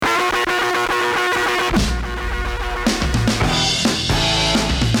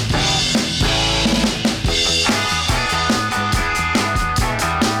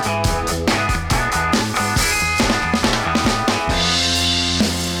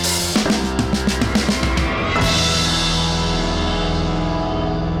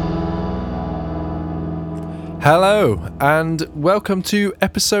Hello, and welcome to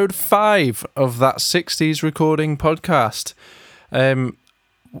episode 5 of That 60s Recording podcast.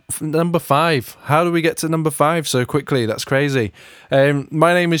 Number 5. How do we get to number 5 so quickly? That's crazy.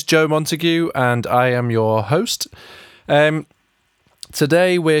 My name is Joe Montague, and I am your host.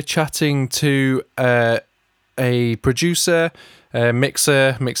 Today we're chatting to a producer,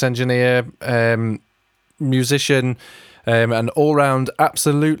 mixer, mix engineer, musician, an all-round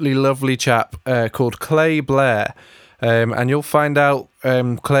absolutely lovely chap called Clay Blair, and you'll find out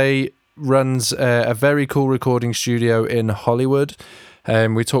Clay runs a very cool recording studio in Hollywood.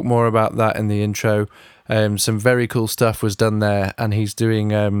 We talk more about that in the intro. Some very cool stuff was done there, and he's doing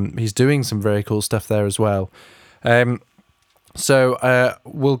some very cool stuff there as well.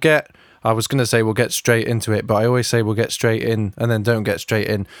 I was going to say we'll get straight into it, but I always say we'll get straight in and then don't get straight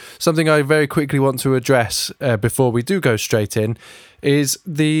in. Something I very quickly want to address before we do go straight in is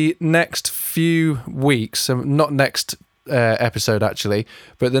the next few weeks, not next episode actually,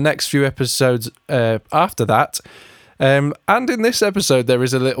 but the next few episodes after that. And in this episode, there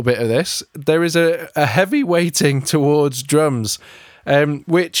is a little bit of this. There is a heavy weighting towards drums,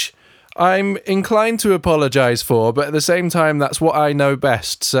 which I'm inclined to apologise for, but at the same time, that's what I know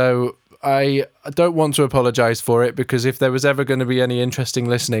best. So I don't want to apologise for it, because if there was ever going to be any interesting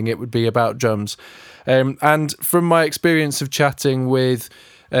listening, it would be about drums. And from my experience of chatting with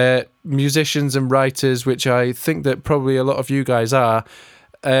musicians and writers, which I think that probably a lot of you guys are,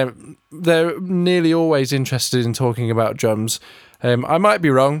 they're nearly always interested in talking about drums. I might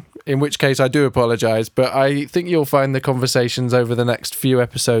be wrong, in which case I do apologise, but I think you'll find the conversations over the next few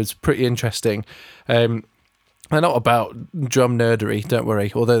episodes pretty interesting. They're not about drum nerdery, don't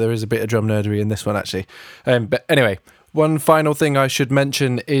worry, although there is a bit of drum nerdery in this one, actually. But anyway, one final thing I should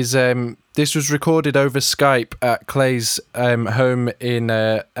mention is this was recorded over Skype at Clay's home in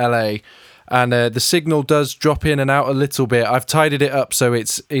LA, and the signal does drop in and out a little bit. I've tidied it up so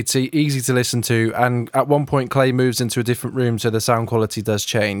it's easy to listen to, and at one point Clay moves into a different room, so the sound quality does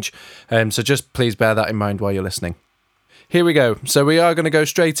change. So just please bear that in mind while you're listening. Here we go. So we are going to go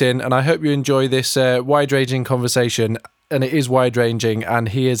straight in, and I hope you enjoy this wide-ranging conversation. And it is wide-ranging, and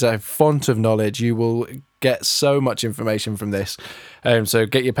he is a font of knowledge. You will get so much information from this. So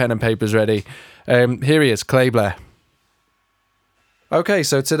get your pen and papers ready. Here he is, Clay Blair. Okay,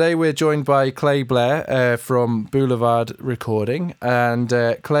 so today we're joined by Clay Blair from Boulevard Recording, and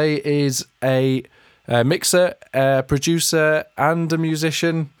Clay is a mixer, a producer, and a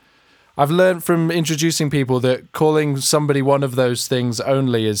musician. I've learned from introducing people that calling somebody one of those things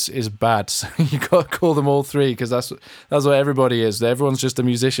only is bad. So you got to call them all three, because that's what everybody is. Everyone's just a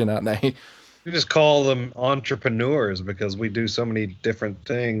musician, aren't they? We just call them entrepreneurs because we do so many different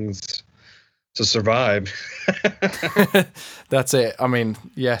things to survive. That's it. I mean,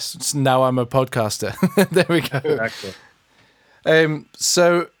 yes, now I'm a podcaster. There we go. Excellent.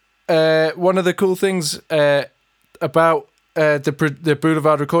 So one of the cool things about the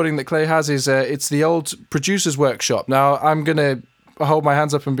Boulevard Recording that Clay has is it's the old producer's workshop. Now, I'm going to hold my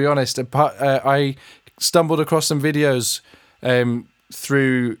hands up and be honest. I stumbled across some videos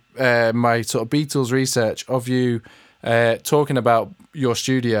through my sort of Beatles research of you talking about your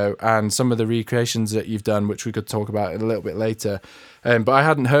studio and some of the recreations that you've done, which we could talk about a little bit later. But I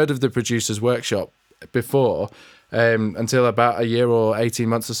hadn't heard of the producer's workshop before until about a year or 18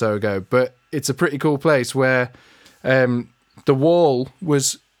 months or so ago. But it's a pretty cool place where the wall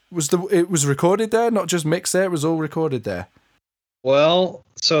was recorded there, not just mixed there. It was all recorded there. Well,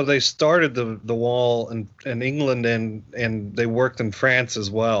 so they started the wall in England, and they worked in France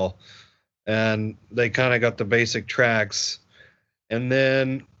as well, and they kind of got the basic tracks, and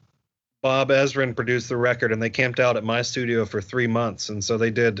then Bob Ezrin produced the record, and they camped out at my studio for 3 months, and so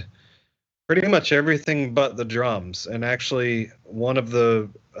they did pretty much everything but the drums. And actually, one of the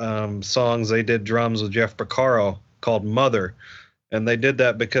songs they did drums with Jeff Porcaro called Mother, and they did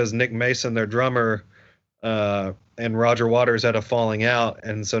that because Nick Mason, their drummer, and Roger Waters had a falling out,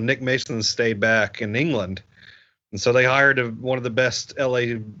 and so Nick Mason stayed back in England, and so they hired one of the best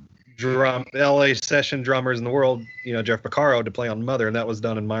LA session drummers in the world, Jeff Porcaro, to play on Mother, and that was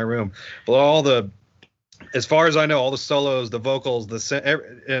done in my room. Well, as far as I know, all the solos, the vocals,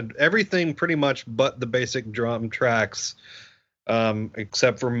 and everything pretty much but the basic drum tracks,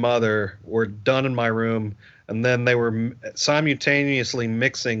 except for Mother, were done in my room. And then they were simultaneously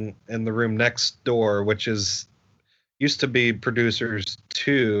mixing in the room next door, which used to be Producers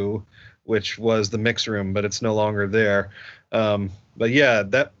 2, which was the mix room, but it's no longer there. But yeah,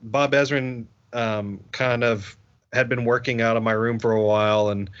 that Bob Ezrin kind of had been working out of my room for a while,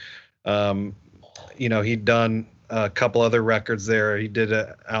 and he'd done a couple other records there. He did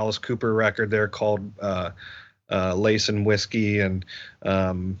a Alice Cooper record there called Lace and Whiskey, and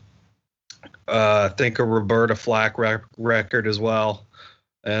I think a Roberta Flack record as well.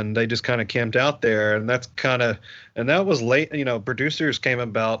 And they just kind of camped out there, and that was late. Producers came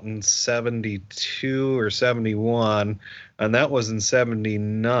about in 72 or 71, and that was in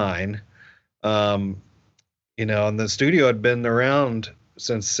 79. And the studio had been around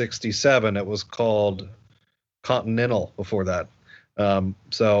since 67. It was called Continental before that.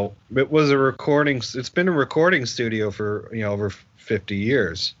 So it was it's been a recording studio for, over 50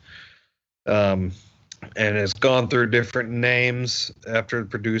 years. And it's gone through different names after the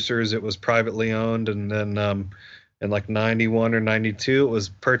producers. It was privately owned, and then in like 91 or 92, it was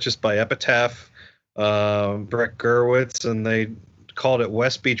purchased by Epitaph, Brett Gurwitz, and they called it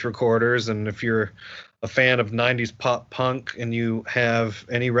West Beach Recorders. And if you're a fan of 90s pop punk and you have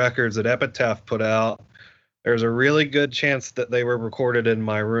any records that Epitaph put out, there's a really good chance that they were recorded in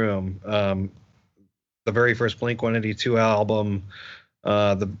my room. The very first Blink-182 album,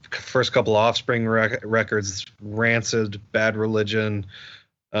 the first couple Offspring records, Rancid, Bad Religion,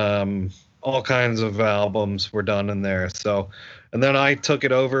 all kinds of albums were done in there. So, and then I took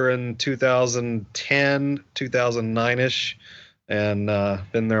it over in 2010, 2009-ish, and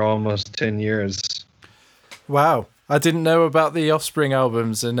been there almost 10 years. Wow. I didn't know about the Offspring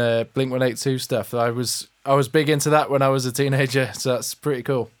albums and Blink-182 stuff. I was big into that when I was a teenager, so that's pretty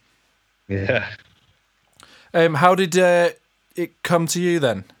cool. Yeah. How did it come to you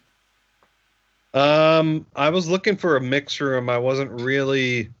then? I was looking for a mix room. I wasn't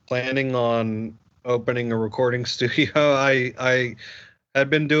really planning on opening a recording studio. I had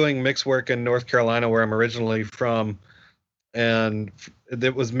been doing mix work in North Carolina, where I'm originally from, and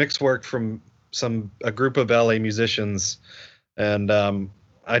it was mix work from a group of LA musicians, and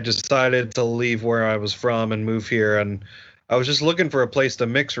I decided to leave where I was from and move here, and I was just looking for a place to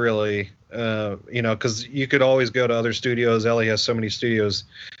mix, really, because you could always go to other studios. LA has so many studios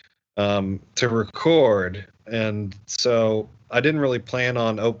to record, and so I didn't really plan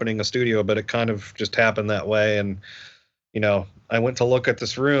on opening a studio, but it kind of just happened that way. And I went to look at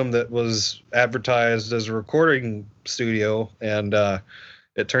this room that was advertised as a recording studio, and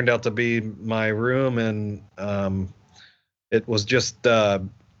it turned out to be my room, and it was just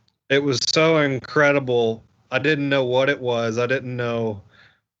it was so incredible. I didn't know what it was. I didn't know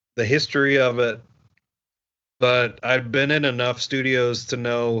the history of it, but I'd been in enough studios to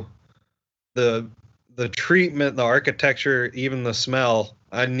know the treatment, the architecture, even the smell.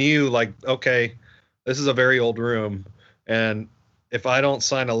 I knew, like, okay, this is a very old room, and if I don't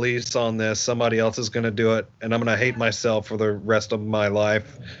sign a lease on this, somebody else is going to do it, and I'm going to hate myself for the rest of my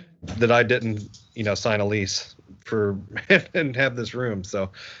life that I didn't, sign a lease for and have this room. So,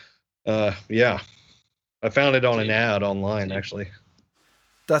 yeah, I found it on an ad online, actually.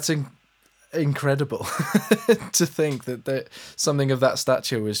 That's incredible to think that something of that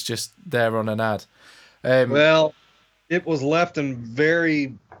stature was just there on an ad. Well, it was left in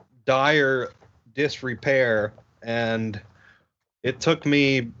very dire disrepair, and it took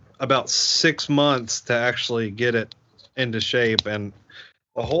me about 6 months to actually get it into shape, and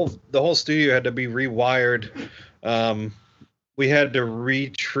the whole studio had to be rewired. We had to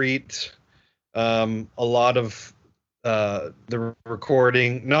retreat a lot of the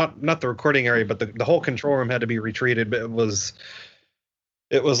recording, not the recording area, but the whole control room had to be retreated. But it was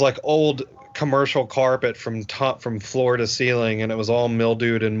like old commercial carpet from floor to ceiling, and it was all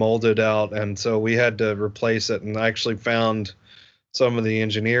mildewed and molded out, and so we had to replace it. And I actually found some of the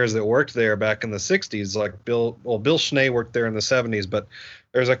engineers that worked there back in the 60s, like Bill Schnee worked there in the 70s, but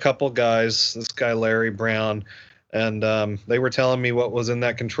there's a couple guys, this guy Larry Brown, and they were telling me what was in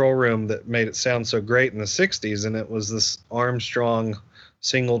that control room that made it sound so great in the 60s, and it was this Armstrong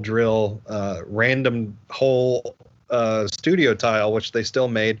single drill random hole studio tile, which they still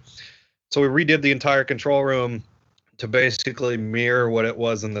made. So we redid the entire control room to basically mirror what it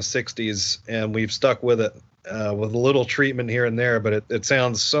was in the 60s, and we've stuck with it with a little treatment here and there, but it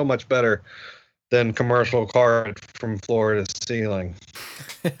sounds so much better than commercial carpet from floor to ceiling.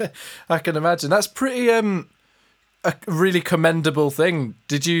 I can imagine. That's pretty a really commendable thing.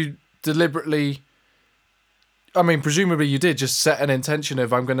 Did you deliberately, I mean, presumably you did, just set an intention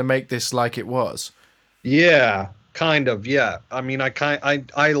of, I'm going to make this like it was? Yeah, kind of, yeah. I mean,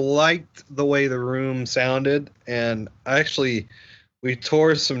 I liked the way the room sounded, and we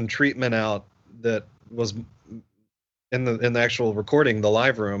tore some treatment out that was in the actual recording, the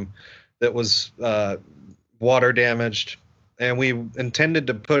live room, that was water damaged, and we intended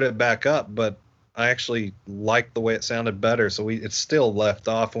to put it back up, but I actually liked the way it sounded better, so it's still left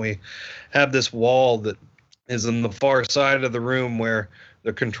off, and we have this wall that is in the far side of the room where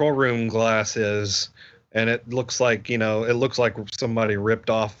the control room glass is. and it looks like, it looks like somebody ripped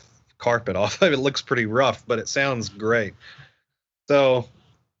off carpet off. It looks pretty rough, but it sounds great. So,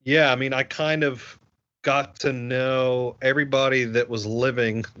 yeah, I mean, I kind of got to know everybody that was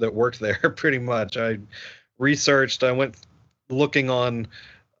living that worked there pretty much. I researched, I went looking on,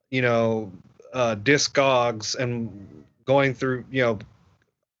 you know, Discogs and going through,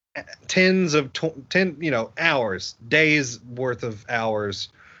 tens of 10, hours, days worth of hours.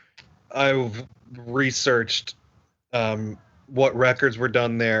 I've researched what records were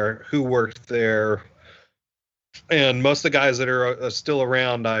done there, who worked there, and most of the guys that are still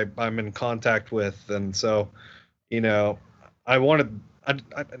around, I'm in contact with, and so you know, I wanted.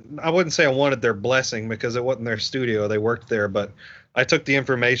 I wouldn't say I wanted their blessing because it wasn't their studio; they worked there. But I took the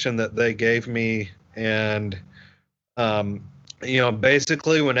information that they gave me, and um,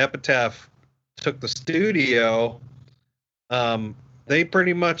 basically when Epitaph took the studio, they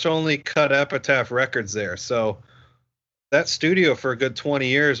pretty much only cut Epitaph records there. So that studio for a good 20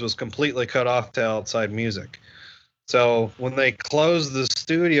 years was completely cut off to outside music. So when they closed the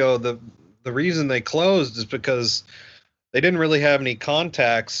studio, the reason they closed is because they didn't really have any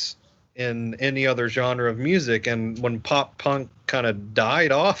contacts in any other genre of music, and when pop punk kind of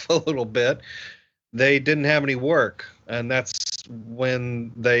died off a little bit, they didn't have any work, and that's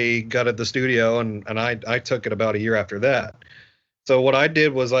when they gutted the studio, and I took it about a year after that. So what I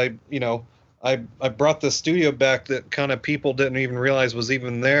did was I brought the studio back that kind of people didn't even realize was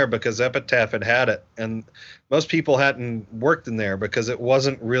even there because Epitaph had it, and most people hadn't worked in there because it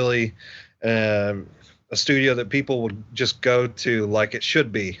wasn't really uh, a studio that people would just go to like it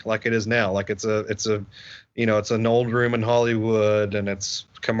should be, like it is now. Like it's a it's an old room in Hollywood, and it's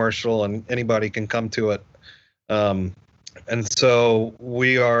commercial, and anybody can come to it. Um, and so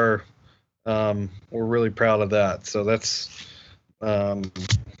we're really proud of that. So that's um,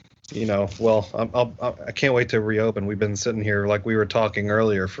 well, I can't wait to reopen. We've been sitting here like we were talking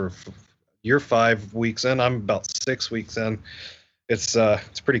earlier for you're 5 weeks in. I'm about 6 weeks in. It's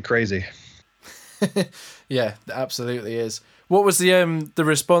pretty crazy. Yeah, it absolutely is. What was the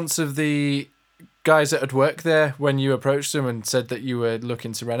response of the guys that had worked there when you approached them and said that you were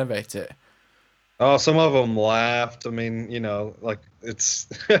looking to renovate it? Oh, some of them laughed. I mean, like it's,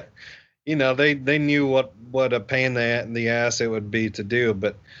 they knew what a pain in the ass it would be to do,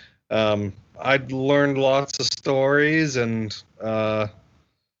 but I'd learned lots of stories, and there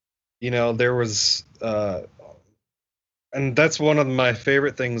was and that's one of my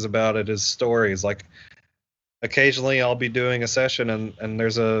favorite things about it is stories. Like occasionally I'll be doing a session, and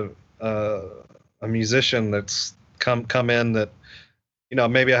there's a musician that's come in that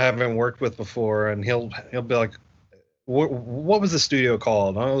maybe I haven't worked with before, and he'll be like, what was the studio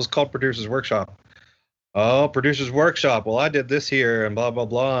called? Oh, it was called Producers Workshop. Oh, Producers Workshop. Well, I did this here and blah blah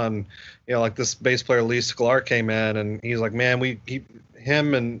blah, and like this bass player Lee Sklar came in, and he's like, man,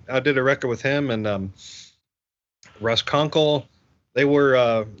 him and I did a record with him and Russ Kunkel. They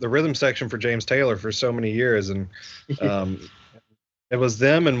were the rhythm section for James Taylor for so many years, and um, it was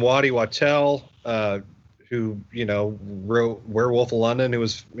them and Waddy Wachtel, who wrote Werewolf of London, who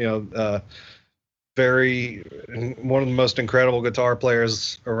was very one of the most incredible guitar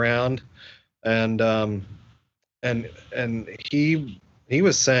players around, and he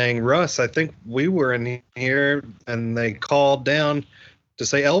was saying, Russ, I think we were in here and they called down to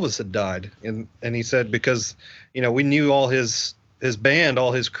say Elvis had died, and he said because we knew all his band,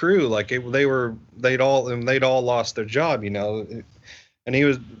 all his crew, like they'd all lost their job, and he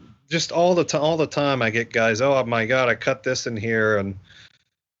was just all the time I get guys, oh my god, I cut this in here, and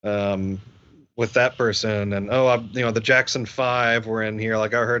with that person, and the Jackson 5 were in here,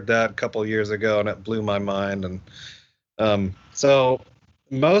 like I heard that a couple years ago and it blew my mind, and so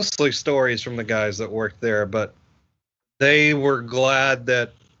mostly stories from the guys that worked there, but they were glad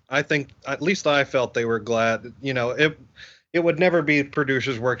that, I think at least I felt they were glad, it would never be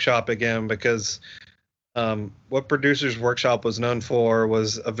Producers Workshop again, because what Producers Workshop was known for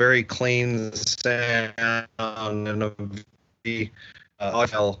was a very clean sound and a very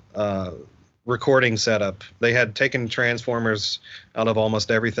recording setup. They had taken transformers out of almost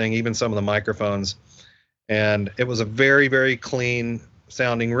everything, even some of the microphones, and it was a very, very clean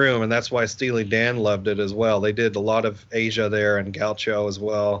sounding room, and that's why Steely Dan loved it as well. They did a lot of Asia there and Gaucho as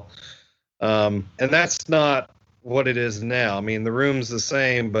well, and that's not what it is now. I mean, the room's the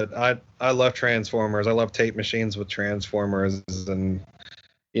same, but I love transformers. I love tape machines with transformers, and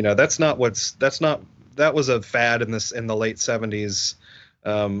that was a fad in the late 70s,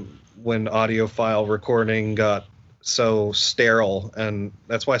 when audiophile recording got so sterile, and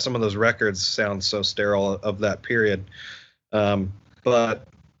that's why some of those records sound so sterile of that period. But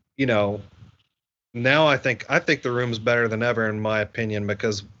you know now I think the room's better than ever in my opinion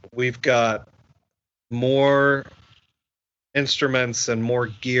because we've got more instruments and more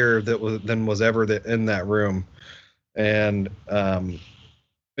gear than was ever in that room, and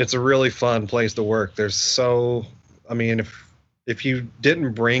it's a really fun place to work. I mean, if you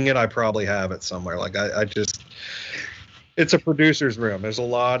didn't bring it, I probably have it somewhere. Like I just, it's a producer's room. There's a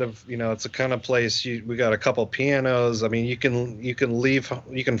lot of, it's a kind of place. We got a couple pianos. I mean, you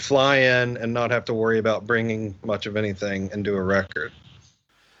can fly in and not have to worry about bringing much of anything and do a record.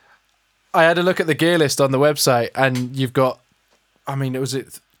 I had a look at the gear list on the website, and you've got, I mean, was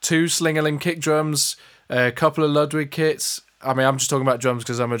it 2 Slingerland kick drums, a couple of Ludwig kits. I mean, I'm just talking about drums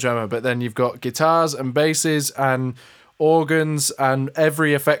because I'm a drummer, but then you've got guitars and basses and organs and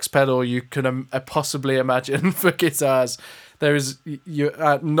every effects pedal you can possibly imagine for guitars. There is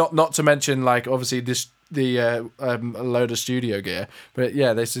not to mention, like, obviously a load of studio gear, but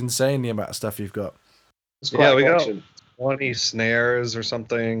yeah, there's insane the amount of stuff you've got. Yeah, we got 20 snares or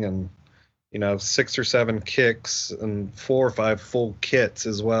something, and 6 or 7 kicks and 4 or 5 full kits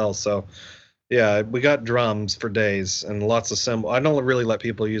as well. So yeah, we got drums for days and lots of cymbals. I don't really let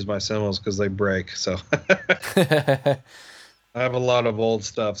people use my cymbals because they break. So I have a lot of old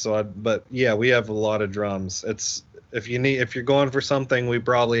stuff. But yeah, we have a lot of drums. It's if you're going for something, we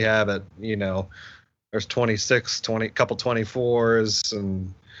probably have it. There's 26, 20, couple 24s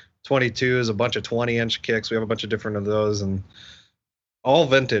and 22s, a bunch of 20-inch kicks. We have a bunch of different of those, and all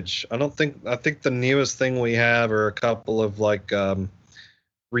vintage. I think the newest thing we have are a couple of like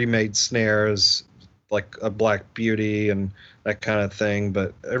remade snares, like a Black Beauty and that kind of thing.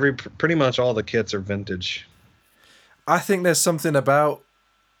 But pretty much all the kits are vintage. I think there's something about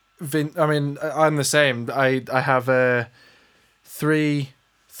I mean, I'm the same. I have three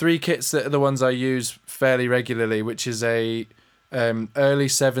kits that are the ones I use fairly regularly, which is a early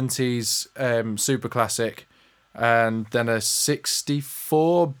 70s super classic, and then a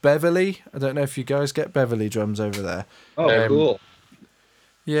 64 Beverly. I don't know if you guys get Beverly drums over there. Oh, cool.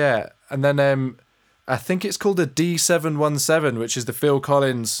 Yeah, and then I think it's called a D717, which is the Phil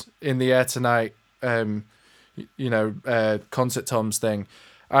Collins In the Air Tonight, concert toms thing.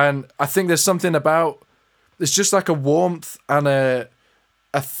 And I think there's something about, it's just like a warmth and a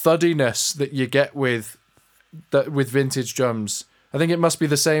thuddiness that you get with vintage drums. I think it must be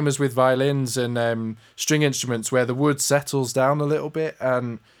the same as with violins and string instruments, where the wood settles down a little bit,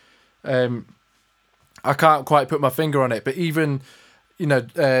 and I can't quite put my finger on it, but even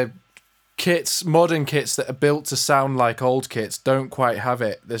kits, modern kits that are built to sound like old kits don't quite have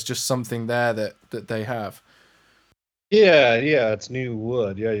it. There's just something there that they have. Yeah, it's new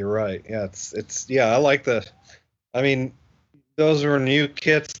wood. Yeah, you're right. Yeah, I like I mean, those were new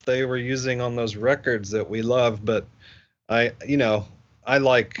kits they were using on those records that we love, but I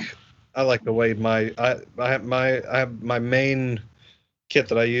like the way I have my main kit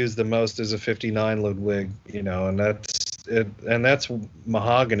that I use the most is a 59 Ludwig, and that's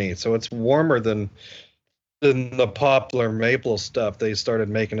mahogany, so it's warmer than the poplar maple stuff they started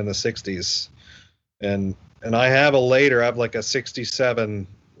making in the 60s. And I have like a 67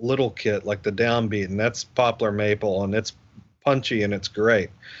 little kit, like the downbeat, and that's poplar maple, and it's punchy and it's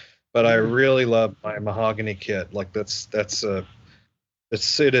great. But I really love my mahogany kit. Like it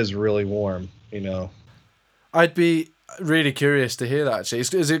is really warm, I'd be really curious to hear that, actually.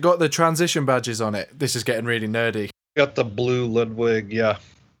 Has it got the transition badges on it? This is getting really nerdy. Got the blue Ludwig,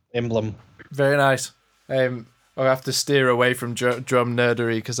 emblem. Very nice. I'll have to steer away from drum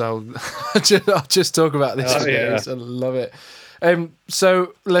nerdery because I'll just talk about this. Yeah. I love it.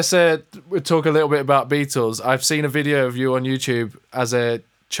 So let's talk a little bit about Beatles. I've seen a video of you on YouTube as a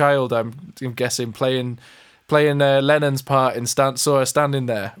child, I'm guessing, playing Lennon's part in Sawyer standing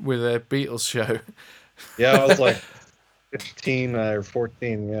there with a Beatles show. Yeah, I was like 15 or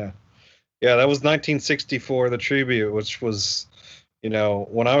 14, yeah. Yeah, that was 1964, the tribute, which was,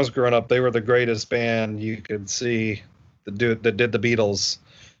 when I was growing up, they were the greatest band you could see that did the Beatles.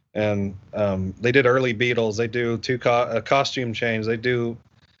 And they did early Beatles. They do a costume change. They do,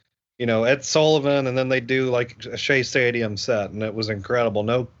 Ed Sullivan, and then they do like a Shea Stadium set, and it was incredible.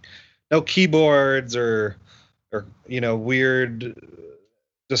 No keyboards or weird,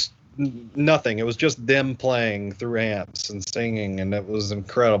 just nothing. It was just them playing through amps and singing, and it was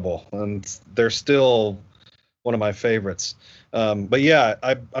incredible. And they're still one of my favorites. But yeah,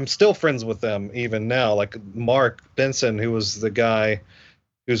 I'm still friends with them even now. Like Mark Benson, who was the guy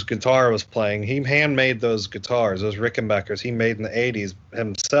whose guitar was playing, he handmade those guitars, those Rickenbackers. He made in the 80s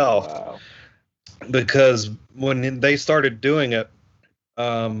himself. Wow. Because when they started doing it,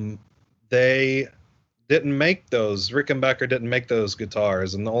 they didn't make those. Rickenbacker didn't make those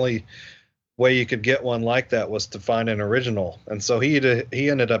guitars, and the only way you could get one like that was to find an original, and so he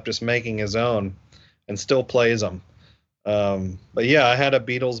ended up just making his own, and still plays them. But yeah, I had a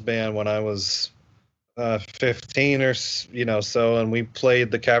Beatles band when I was 15 or so, and we played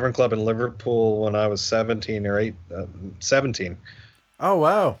the Cavern Club in Liverpool when I was 17 or 17. Oh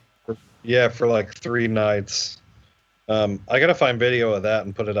wow. Yeah, for like 3 nights. I gotta find video of that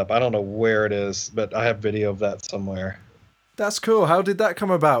and put it up. I don't know where it is, but I have video of that somewhere. That's cool. How did that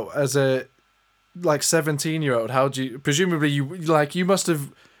come about as a 17-year-old? How do you, presumably you must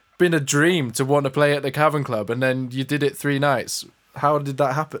have been a dream to want to play at the Cavern Club, and then you did it 3 nights. How did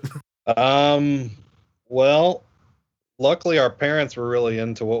that happen? Well, luckily our parents were really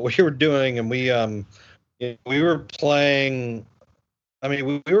into what we were doing, and we were playing. I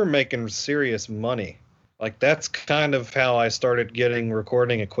mean, we were making serious money. Like, that's kind of how I started getting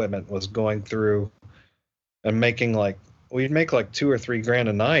recording equipment, was going through and making we'd make like 2 or 3 grand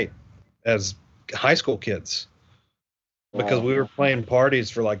a night as high school kids, because we were playing parties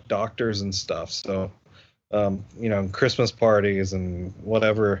for like doctors and stuff. So, Christmas parties and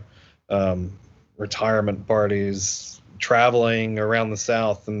whatever, retirement parties, traveling around the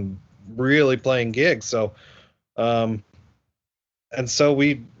South and really playing gigs. So, and so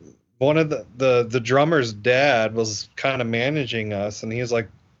one of the drummer's dad was kind of managing us, and he was like,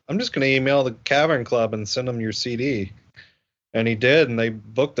 I'm just going to email the Cavern Club and send them your CD. And he did, and they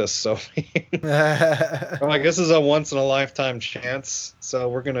booked us. So I'm like, this is a once in a lifetime chance, so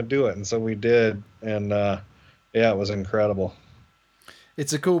we're going to do it. And so we did. And yeah, it was incredible.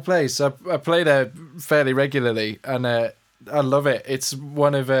 It's a cool place. I play there fairly regularly, and I love it. It's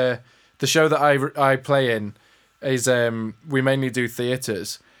one of the show that I play in is we mainly do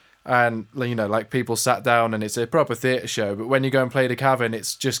theatres, and people sat down, and it's a proper theatre show. But when you go and play the Cavern,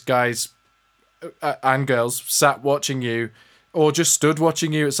 it's just guys and girls sat watching you, or just stood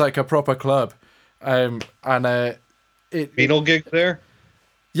watching you. It's like a proper club. Beatle gig there?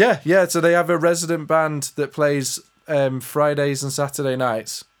 Yeah. So they have a resident band that plays Fridays and Saturday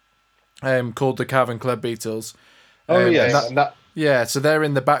nights, called the Cavern Club Beatles. Oh yeah, yeah. So they're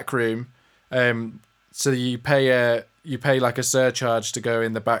in the back room. So you pay like a surcharge to go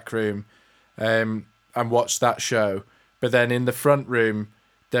in the back room, and watch that show. But then in the front room,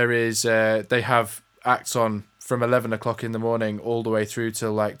 there is they have acts on from 11 o'clock in the morning all the way through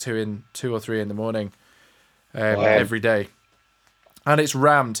till like 2 or 3 in the morning, every day. And it's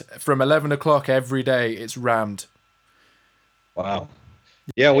rammed from 11 o'clock every day. It's rammed. Wow.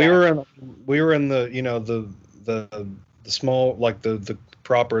 Yeah, we were in the the small, like the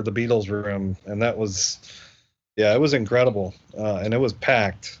proper the Beatles room, and that was, yeah, it was incredible, and it was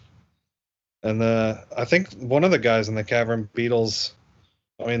packed. And I think one of the guys in the Cavern Beatles,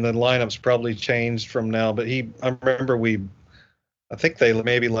 I mean, the lineup's probably changed from now, but I remember I think they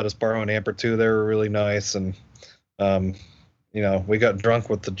maybe let us borrow an amp or two. They were really nice, and we got drunk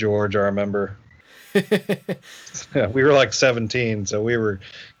with the George, I remember. Yeah, we were like 17, so we were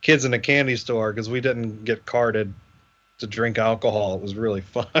kids in a candy store because we didn't get carded to drink alcohol. It was really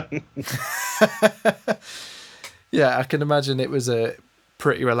fun. Yeah, I can imagine it was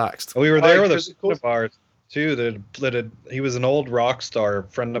pretty relaxed. We were there with a friend of ours too. He was an old rock star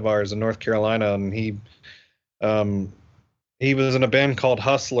friend of ours in North Carolina, and he was in a band called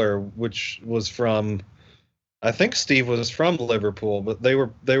Hustler, which was from, I think Steve was from Liverpool, but they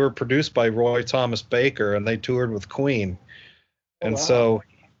were produced by Roy Thomas Baker, and they toured with Queen. And so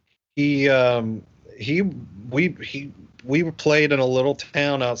we played in a little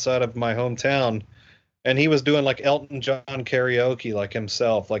town outside of my hometown, and he was doing like Elton John karaoke like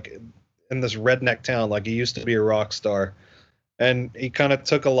himself, like in this redneck town, like he used to be a rock star. And he kind of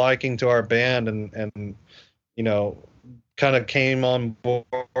took a liking to our band, and kind of came on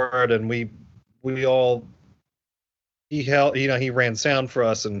board, and we all, he ran sound for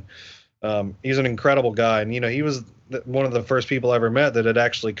us, and he's an incredible guy. And he was one of the first people I ever met that had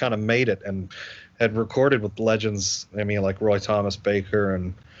actually kind of made it and had recorded with legends. I mean, like Roy Thomas Baker,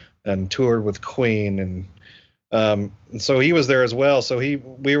 and toured with Queen, and so he was there as well. So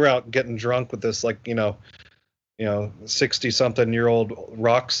we were out getting drunk with this 60-something-year-old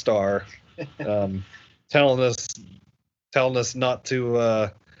rock star, telling us not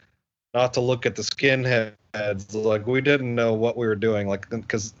to look at the skinheads. Like, we didn't know what we were doing, like,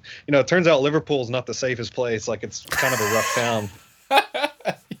 because it turns out Liverpool's not the safest place. Like, it's kind of a rough town.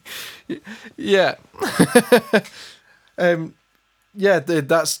 Yeah. Yeah,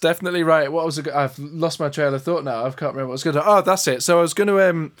 that's definitely right. I've lost my trail of thought now. I can't remember what I was going to. Oh, that's it. So I was going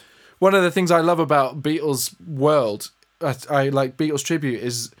to. One of the things I love about Beatles World, I like Beatles Tribute,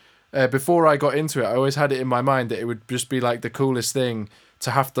 is before I got into it, I always had it in my mind that it would just be like the coolest thing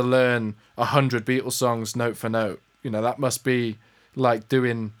to have to learn 100 Beatles songs note for note. That must be like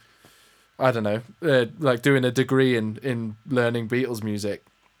doing, I don't know, like doing a degree in learning Beatles music.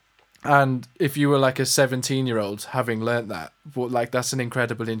 And if you were like a 17-year-old having learnt that, like that's an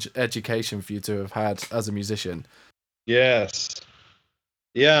incredible education for you to have had as a musician. Yes.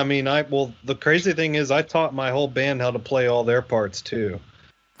 Yeah, I mean, the crazy thing is I taught my whole band how to play all their parts too.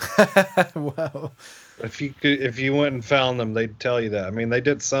 Wow. If you went and found them, they'd tell you that. I mean, they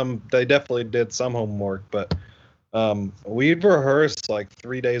definitely did some homework, but we'd rehearse like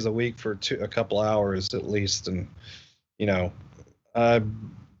 3 days a week for a couple hours at least. And,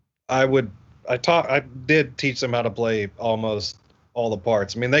 I I did teach them how to play almost all the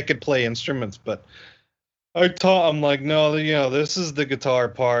parts. I mean, they could play instruments, but I taught them like, no, this is the guitar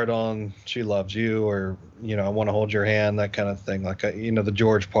part on "She Loves You," or "I Want to Hold Your Hand," that kind of thing. Like, the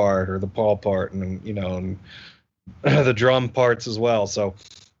George part or the Paul part, and and the drum parts as well. So,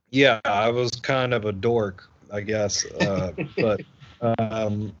 yeah, I was kind of a dork, I guess. But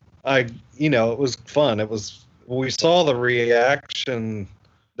it was fun. We saw the reaction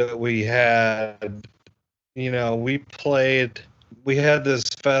that we had. We had this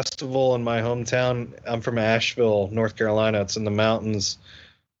festival in my hometown. I'm from Asheville, North Carolina. It's in the mountains,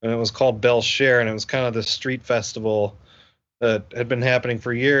 and it was called Bell Share, and it was kind of this street festival that had been happening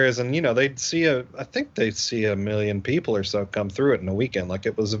for years. And I think they'd see 1 million people or so come through it in a weekend. Like,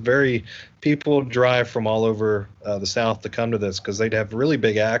 it was people drive from all over the South to come to this because they'd have really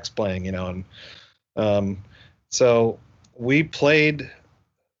big acts playing, and so we played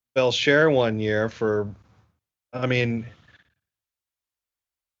Bell Share one year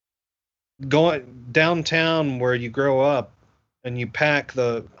going downtown where you grow up, and you pack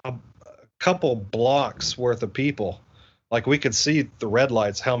a couple blocks worth of people. Like, we could see the red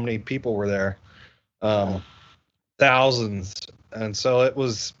lights, how many people were there. Thousands. And so it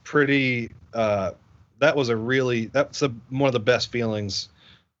was pretty, that's one of the best feelings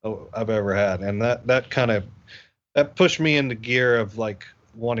I've ever had. And that pushed me into gear of like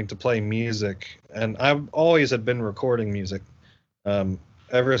wanting to play music. And I've always had been recording music.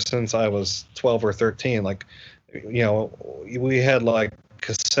 Ever since I was 12 or 13, like, we had like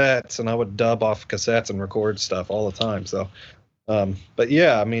cassettes, and I would dub off cassettes and record stuff all the time. So, but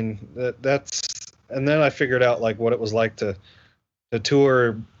yeah, I mean, and then I figured out like what it was like to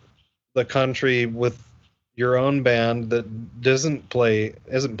tour the country with your own band that isn't playing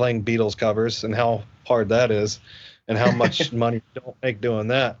Beatles covers, and how hard that is, and how much money you don't make doing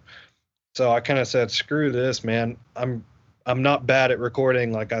that. So I kind of said, screw this, man. I'm not bad at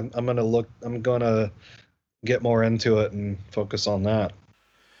recording. Like, I'm gonna get more into it and focus on that.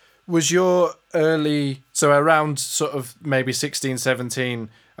 Was your so around sort of maybe 16, 17,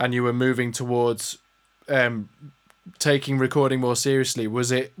 and you were moving towards taking recording more seriously?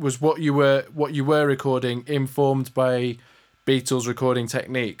 Was what you were recording informed by Beatles recording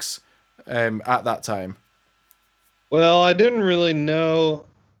techniques at that time? Well, I didn't really know.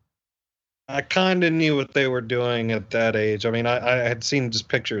 I kind of knew what they were doing at that age. I mean, I had seen just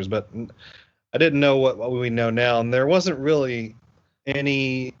pictures, but I didn't know what we know now. And there wasn't really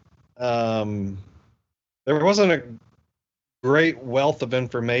any, there wasn't a great wealth of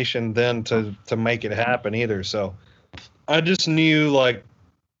information then to make it happen either. So I just knew, like,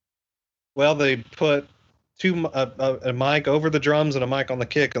 well, they put a mic over the drums and a mic on the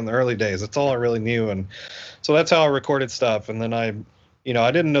kick in the early days. That's all I really knew. And so that's how I recorded stuff. And then I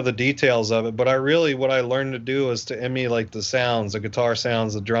didn't know the details of it, but what I learned to do was to emulate the sounds, the guitar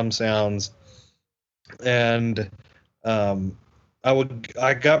sounds, the drum sounds. And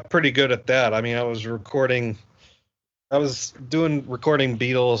I got pretty good at that. I mean, I was recording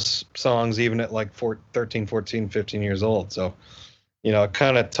Beatles songs even at like 13, 14, 15 years old. So, it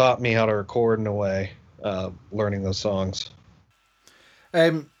kind of taught me how to record in a way, learning those songs.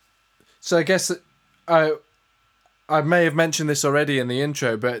 So I guess I may have mentioned this already in the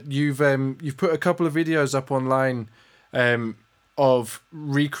intro, but you've put a couple of videos up online of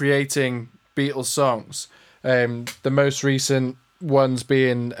recreating Beatles songs. The most recent ones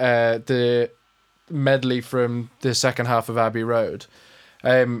being the medley from the second half of Abbey Road.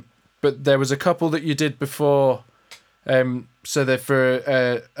 But there was a couple that you did before. So they're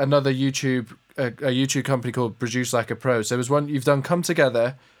for another YouTube a YouTube company called Produce Like a Pro. So there was one you've done, Come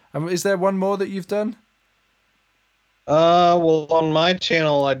Together. Is there one more that you've done? Well, on my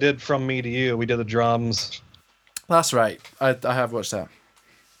channel, I did From Me to You. We did the drums. That's right. I have watched that.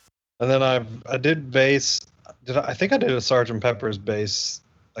 And then I did bass. I think I did a Sgt. Pepper's bass.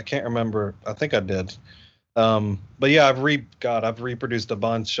 I can't remember. I think I did. But yeah, I've reproduced a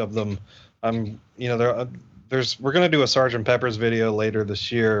bunch of them. we're gonna do a Sergeant Pepper's video later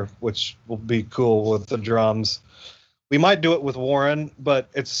this year, which will be cool with the drums. We might do it with Warren, but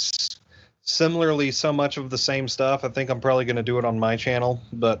it's similarly so much of the same stuff. I think I'm probably gonna do it on my channel,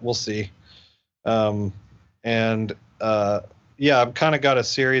 but we'll see. Um, and yeah, I've kind of got a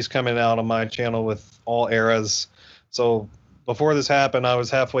series coming out on my channel with all eras. So before this happened, I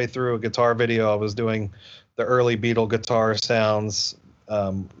was halfway through a guitar video. I was doing the early Beatle guitar sounds,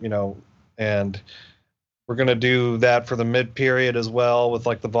 you know, and we're gonna do that for the mid period as well with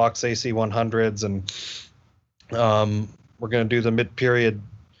like the Vox AC 100s, and we're gonna do the mid period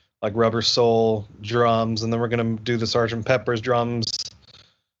like Rubber Soul drums, and then we're gonna do the Sergeant Pepper's drums.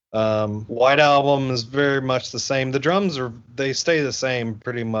 White Album is very much the same. The drums they stay the same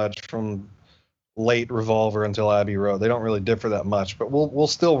pretty much from late Revolver until Abbey Road. They don't really differ that much, but we'll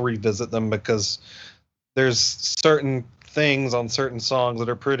still revisit them because there's certain things on certain songs that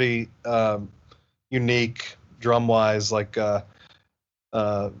are pretty unique drum wise, like you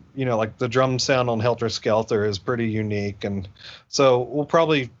know, like the drum sound on Helter Skelter is pretty unique, and so we'll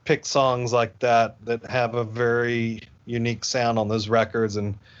probably pick songs like that have a very unique sound on those records,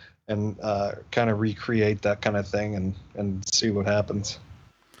 and kind of recreate that kind of thing, and see what happens.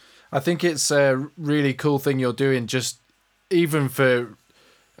 I think it's a really cool thing you're doing, just even for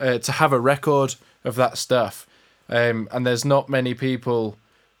to have a record of that stuff. And there's not many people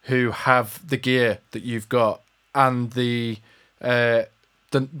who have the gear that you've got, and the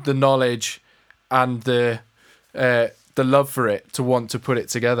knowledge and the love for it to want to put it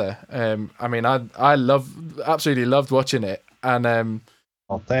together. I mean, I absolutely loved watching it, and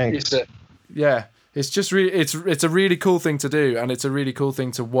oh, thanks. Yeah, it's just really it's a really cool thing to do, and it's a really cool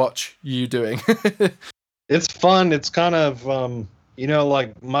thing to watch you doing. It's fun. It's kind of you know,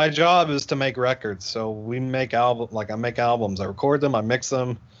 like my job is to make records, so we make I make albums, I record them, I mix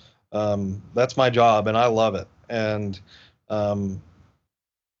them. That's my job, and I love it. And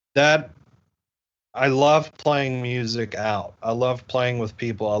that I love playing music out. I love playing with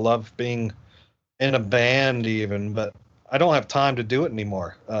people. I love being in a band even, but I don't have time to do it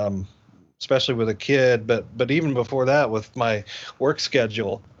anymore. Especially with a kid, but even before that, with my work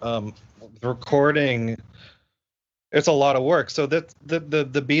schedule, recording, it's a lot of work. So that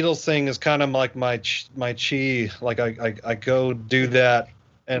the Beatles thing is kind of like my chi. Like I go do that,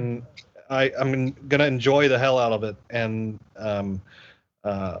 and I'm gonna enjoy the hell out of it, and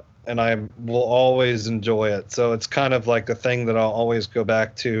I will always enjoy it. So it's kind of like a thing that I'll always go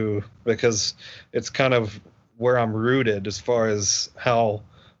back to, because it's kind of where I'm rooted as far as how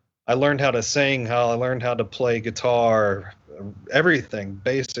I learned how to sing, how I learned how to play guitar, everything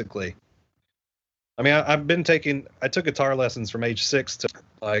basically. I mean, I took guitar lessons from age 6 to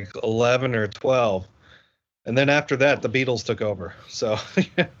like 11 or 12. And then after that, the Beatles took over. So,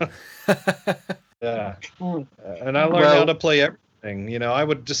 yeah. And I learned how to play everything. You know, I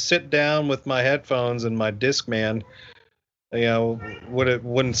would just sit down with my headphones and my Discman, you know,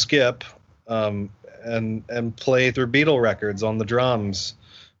 wouldn't skip, and play through Beatle records on the drums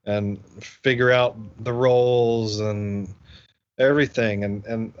and figure out the rolls and everything.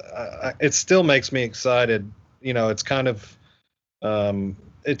 And it still makes me excited. You know, it's kind of,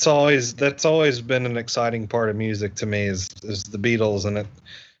 that's always been an exciting part of music to me is the Beatles,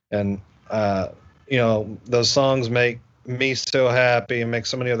 and you know, those songs make me so happy and make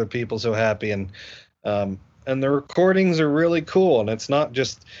so many other people so happy, and the recordings are really cool. And it's not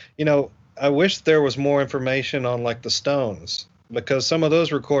just, you know, I wish there was more information on like the Stones, because some of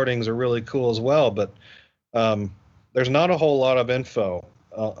those recordings are really cool as well, but there's not a whole lot of info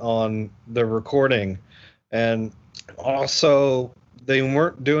on the recording. And also, they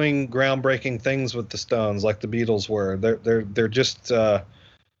weren't doing groundbreaking things with the Stones like the Beatles were. They're just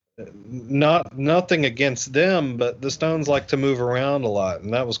nothing against them, but the Stones like to move around a lot,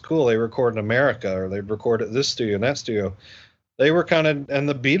 and that was cool. They record in America, or they'd record at this studio and that studio. They were kind of, and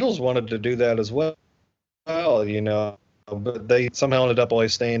the Beatles wanted to do that as well, you know, but they somehow ended up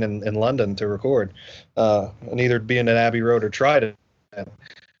always staying in London to record, and either being at Abbey Road or tried it.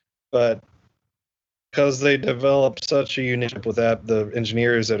 But because they developed such a unique with the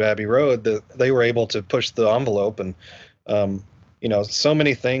engineers at Abbey Road, that they were able to push the envelope, and you know, so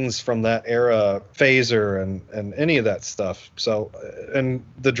many things from that era, phaser and any of that stuff. So, and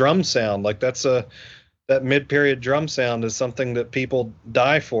the drum sound, like that mid-period drum sound is something that people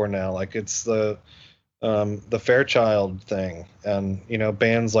die for now. Like it's the Fairchild thing, and you know,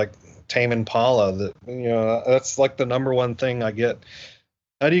 bands like Tame Impala, that, you know, that's like the number one thing I get.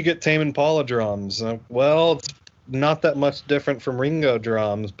 How do you get Tame Impala drums? Well, it's not that much different from Ringo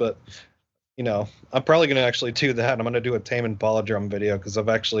drums, but you know, I'm probably going to actually do that. I'm going to do a Tame Impala drum video, because I've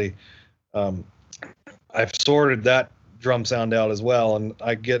actually I've sorted that drum sound out as well, and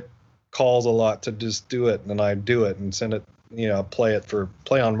I get calls a lot to just do it, and I do it and send it,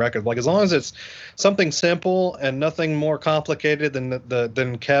 play on record. Like as long as it's something simple and nothing more complicated than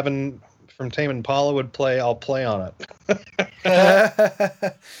than Kevin from Tame Impala would play, I'll play on it.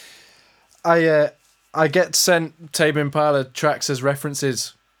 I get sent Tame Impala tracks as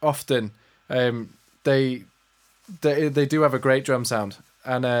references often. They do have a great drum sound,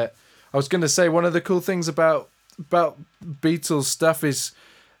 and I was going to say one of the cool things about Beatles stuff is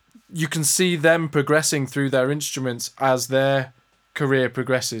you can see them progressing through their instruments as their career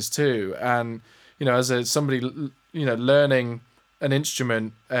progresses too. And as somebody learning an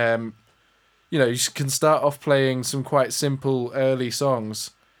instrument, you can start off playing some quite simple early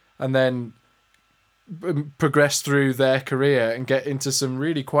songs, and then progress through their career and get into some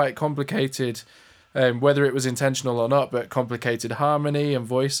really quite complicated, whether it was intentional or not, but complicated harmony and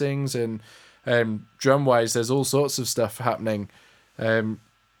voicings, and drum wise there's all sorts of stuff happening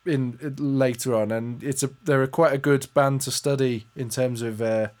in later on, and they're quite a good band to study in terms of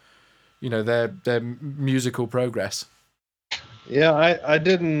their musical progress. Yeah, I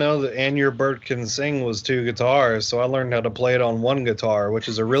didn't know that And Your Bird Can Sing was 2 guitars, so I learned how to play it on 1 guitar, which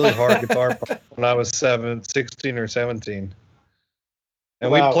is a really hard guitar when I was 16 or 17.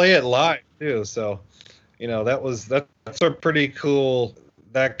 And wow. We play it live too, so that's a pretty cool,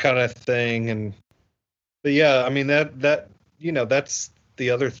 that kind of thing. But yeah, I mean that's the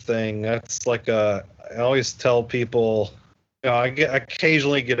other thing. That's like I always tell people, I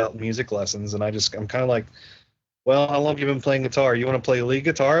occasionally get out music lessons, and I'm kind of like, well, how long have you been playing guitar? You want to play lead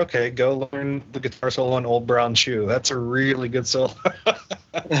guitar? Okay, go learn the guitar solo on Old Brown Shoe. That's a really good solo.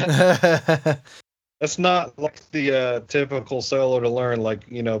 That's not like the typical solo to learn. Like,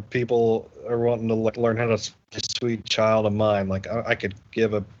 people are wanting to learn how to Sweet Child of Mine. Like, I could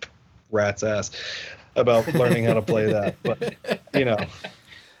give a rat's ass about learning how to play that, but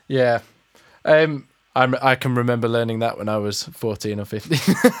Yeah. I can remember learning that when I was 14 or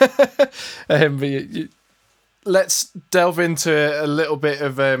 15. Let's delve into a little bit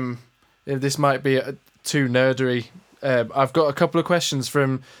of this might be too nerdery. I've got a couple of questions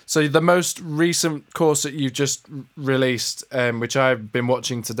from the most recent course that you've just released, which I've been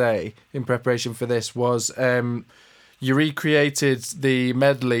watching today in preparation for this, was you recreated the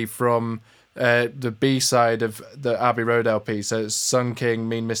medley from the B-side of the Abbey Road LP. So it's Sun King,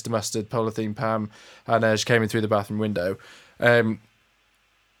 Mean Mr. Mustard, Polythene Pam, and She Came In Through the Bathroom Window.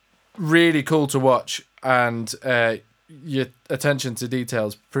 Really cool to watch, and your attention to detail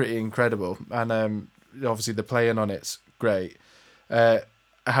is pretty incredible, and obviously the playing on it's great. I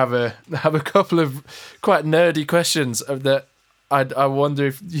have a couple of quite nerdy questions that I wonder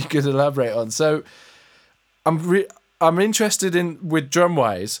if you could elaborate on. So I'm interested in, with drum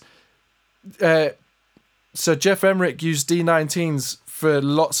wise. So Geoff Emerick used D19s for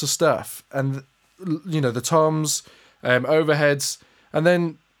lots of stuff, and the toms, overheads, and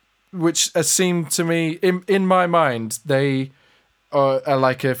then, which has seemed to me in my mind, they are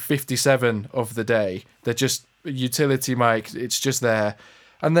like a 57 of the day. They're just a utility mic. It's just there.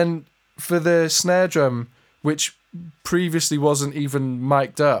 And then for the snare drum, which previously wasn't even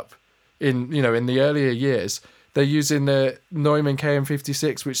mic'd up in the earlier years, they're using the Neumann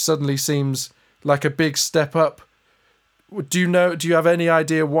KM56, which suddenly seems like a big step up. Do you have any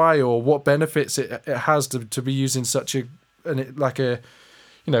idea why, or what benefits it has to be using such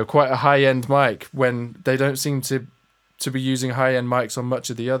quite a high-end mic when they don't seem to be using high-end mics on much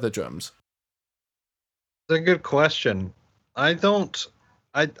of the other drums? It's a good question.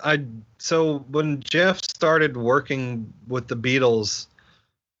 So when Geoff started working with the Beatles,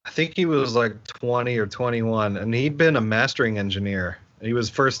 I think he was like 20 or 21, and he'd been a mastering engineer. He was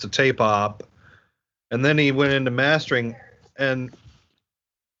first a tape op, and then he went into mastering. And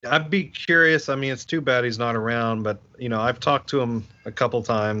I'd be curious. I mean, it's too bad he's not around, but I've talked to him a couple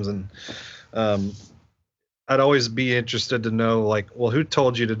times, and I'd always be interested to know, like, well, who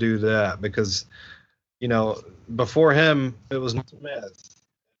told you to do that? Because before him it was Smith.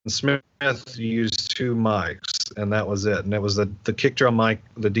 And Smith used 2 mics, and that was it. And it was the kick drum mic,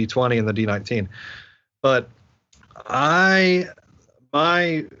 the D20 and the D19. But my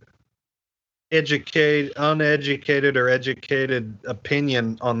uneducated or educated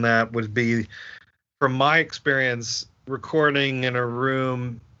opinion on that would be, from my experience recording in a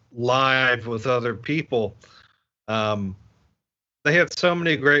room live with other people, they had so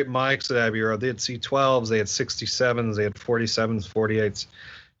many great mics at Abbey Road. They had C12s, they had 67s, they had 47s, 48s.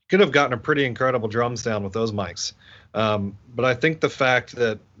 You could have gotten a pretty incredible drum sound with those mics. But I think the fact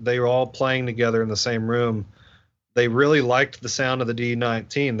that they were all playing together in the same room they really liked the sound of the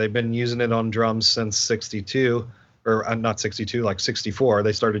D19. They've been using it on drums since 62, or not 62, like 64.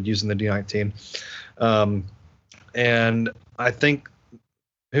 They started using the D19. And I think,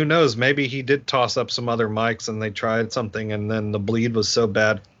 who knows, maybe he did toss up some other mics and they tried something, and then the bleed was so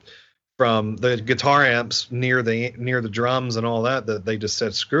bad from the guitar amps near the drums and all that they just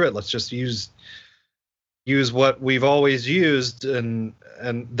said, screw it, let's just use what we've always used. And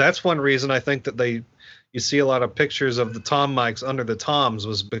that's one reason I think that you see a lot of pictures of the tom mics under the toms,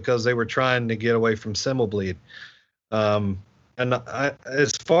 was because they were trying to get away from cymbal bleed. And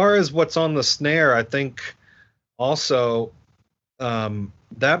as far as what's on the snare, I think also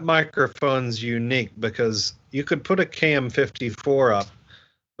that microphone's unique because you could put a KM54 up,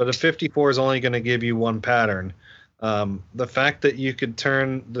 but a 54 is only going to give you one pattern. The fact that you could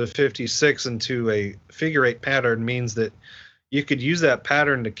turn the 56 into a figure 8 pattern means that you could use that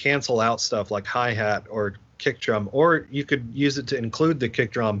pattern to cancel out stuff like hi-hat or kick drum, or you could use it to include the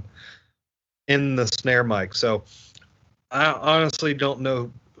kick drum in the snare mic. So I honestly don't know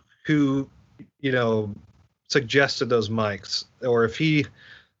who, suggested those mics, or if he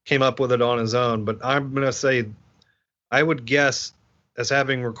came up with it on his own, but I'm going to say, I would guess, as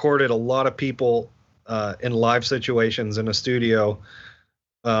having recorded a lot of people in live situations in a studio,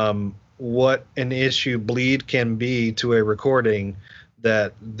 what an issue bleed can be to a recording,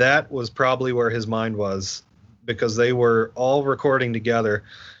 that was probably where his mind was, because they were all recording together.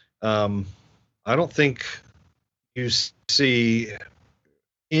 I don't think you see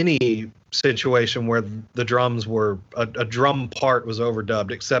any situation where the drums were a drum part was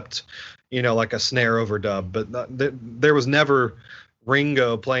overdubbed, except like a snare overdub, but there was never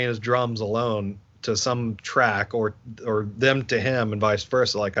Ringo playing his drums alone to some track, or them to him, and vice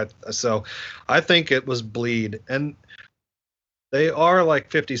versa. So I think it was bleed, and they are like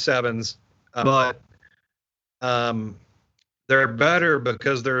 57s, but they're better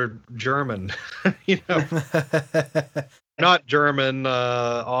because they're German. Not German,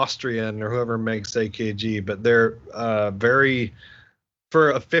 Austrian, or whoever makes AKG, but they're very,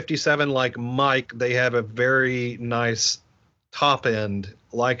 for a 57 like mic, they have a very nice top end,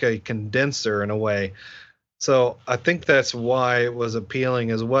 like a condenser in a way. So I think that's why it was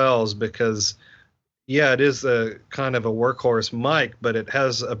appealing as well, is because, yeah, it is a kind of a workhorse mic, but it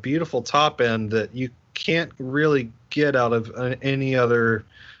has a beautiful top end that you can't really get out of any other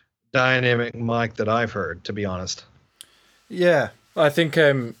dynamic mic that I've heard, to be honest. Yeah, I think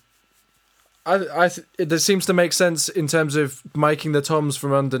it seems to make sense in terms of miking the toms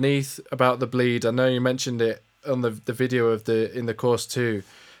from underneath about the bleed. I know you mentioned it on the video of in the course too,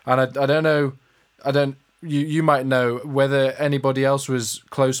 and I don't know, you might know whether anybody else was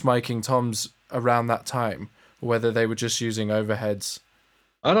close miking toms around that time, or whether they were just using overheads.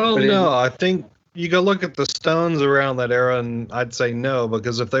 I don't know. I think you go look at the Stones around that era, and I'd say no,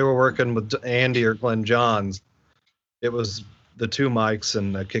 because if they were working with Andy or Glenn Johns, it was the two mics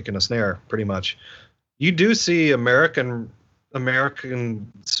and a kick and a snare, pretty much. You do see American miking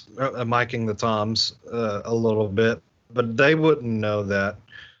the toms a little bit, but they wouldn't know that.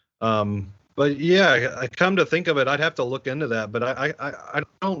 But yeah, I come to think of it, I'd have to look into that. But I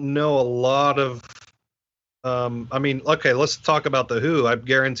don't know a lot of. I mean, okay, let's talk about the Who. I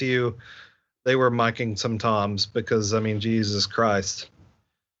guarantee you, they were miking some toms, because I mean, Jesus Christ,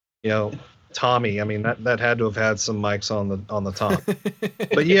 Tommy. I mean, that had to have had some mics on the top.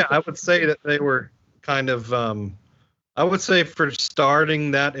 But yeah, I would say that they were kind of. I would say for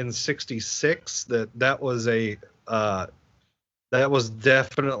starting that in '66, that was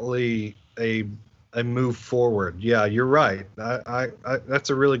definitely a move forward. Yeah, you're right. I that's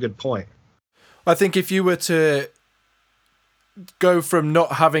a really good point. I think if you were to go from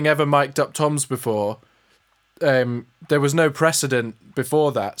not having ever mic'd up toms before, there was no precedent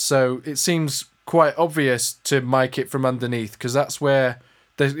before that, so it seems quite obvious to mic it from underneath, because that's where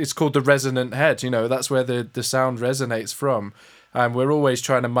it's called the resonant head. That's where the sound resonates from, and we're always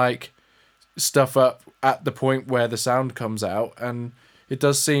trying to mic stuff up at the point where the sound comes out. And it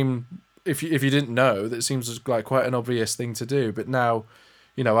does seem, if you didn't know, that seems like quite an obvious thing to do. But now,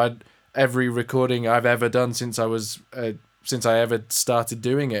 every recording I've ever done since I ever started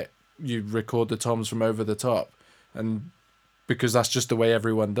doing it, you record the toms from over the top, and because that's just the way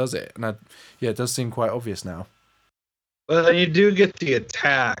everyone does it. And it does seem quite obvious now. Well, you do get the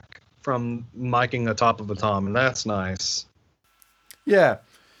attack from miking the top of a tom, and that's nice. Yeah,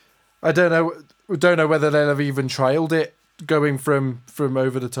 I don't know whether they'll have even trialed it going from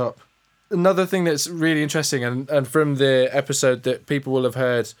over the top. Another thing that's really interesting, and from the episode that people will have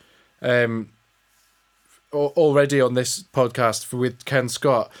heard already on this podcast with Ken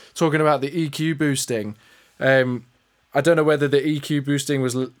Scott, talking about the EQ boosting. I don't know whether the EQ boosting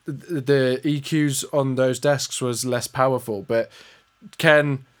was the EQs on those desks was less powerful, but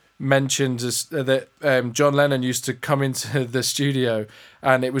Ken mentioned that John Lennon used to come into the studio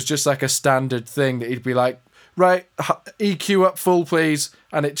and it was just like a standard thing that he'd be like, right, EQ up full, please.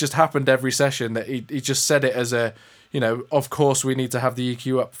 And it just happened every session that he just said it as a, of course we need to have the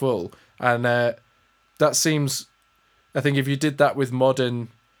EQ up full. And that seems, I think if you did that with modern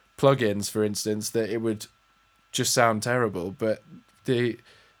plugins, for instance, that it would just sound terrible. But maybe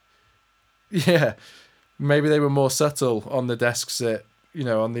they were more subtle on the desks at,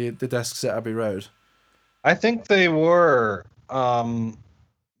 on the desks at Abbey Road. I think they were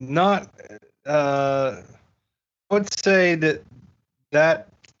not. I would say that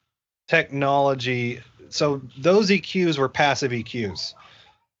technology. So those EQs were passive EQs.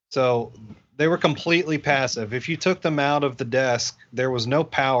 So they were completely passive. If you took them out of the desk, there was no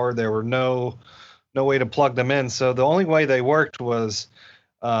power. There were no way to plug them in. So the only way they worked was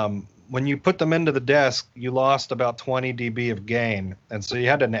when you put them into the desk, you lost about 20 dB of gain, and so you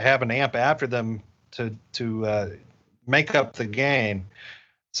had to have an amp after them to make up the gain.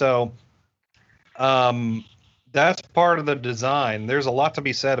 So that's part of the design. There's a lot to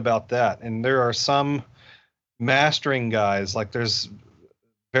be said about that, and there are some mastering guys, like there's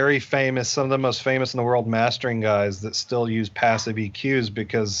very famous, some of the most famous in the world mastering guys that still use passive EQs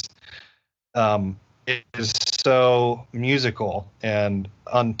because it is so musical and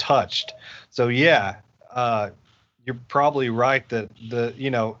untouched. So yeah, you're probably right that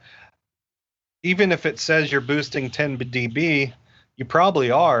even if it says you're boosting 10 dB, you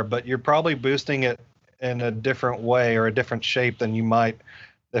probably are, but you're probably boosting it in a different way or a different shape than you might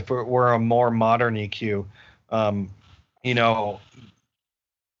if it were a more modern EQ.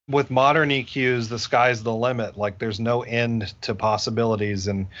 With modern EQs, the sky's the limit. Like there's no end to possibilities,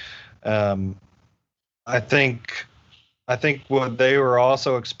 and I think what they were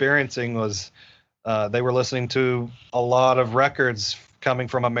also experiencing was they were listening to a lot of records coming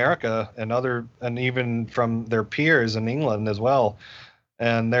from America and even from their peers in England as well,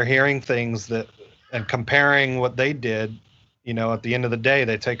 and they're hearing things and comparing what they did. At the end of the day,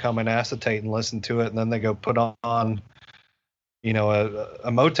 they take home an acetate and listen to it, and then they go put on a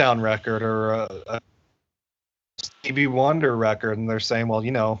Motown record or a Stevie Wonder record, and they're saying,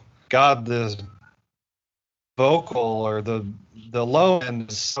 well, God, the vocal or the low end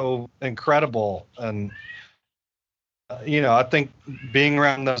is so incredible. And I think being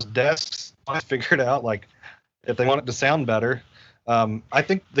around those desks, I figured out, like, if they want it to sound better, I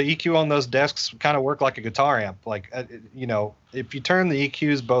think the EQ on those desks kind of work like a guitar amp. Like, if you turn the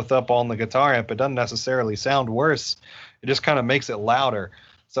EQs both up on the guitar amp, it doesn't necessarily sound worse. It just kind of makes it louder.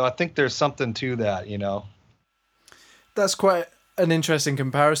 So I think there's something to that, That's quite an interesting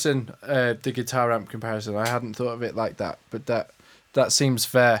comparison, the guitar amp comparison. I hadn't thought of it like that, but that seems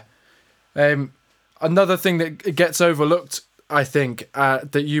fair. Another thing that gets overlooked, I think,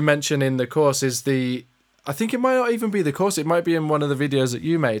 that you mention in the course is I think it might not even be the course, it might be in one of the videos that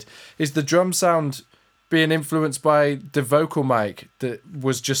you made, is the drum sound being influenced by the vocal mic that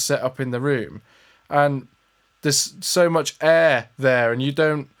was just set up in the room. And there's so much air there,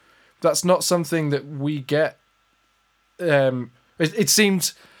 and that's not something that we get. It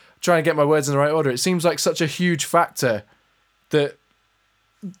seemed, trying to get my words in the right order, it seems like such a huge factor that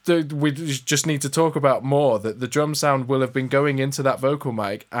we just need to talk about more, that the drum sound will have been going into that vocal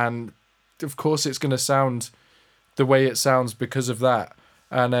mic, and of course it's going to sound the way it sounds because of that.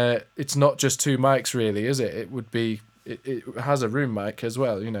 And it's not just two mics really, is it? It has a room mic as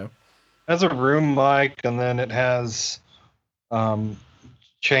well, It has a room mic, and then it has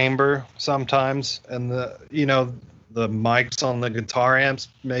chamber sometimes, and the mics on the guitar amps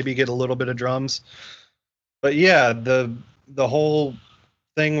maybe get a little bit of drums. But yeah, the whole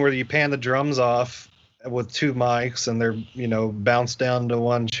thing where you pan the drums off with two mics and they're bounced down to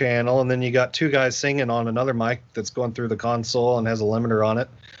one channel, and then you got two guys singing on another mic that's going through the console and has a limiter on it.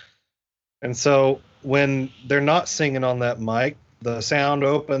 And so when they're not singing on that mic, the sound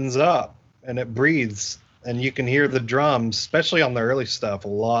opens up and it breathes, and you can hear the drums, especially on the early stuff, a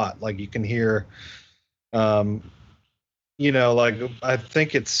lot. Like you can hear like I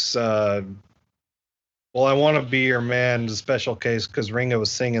think it's I Want to Be Your Man is a special case because Ringo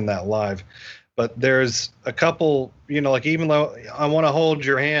was singing that live. But there's a couple, like even though I Want to Hold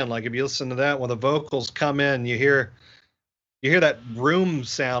Your Hand, like if you listen to that, when the vocals come in, you hear that room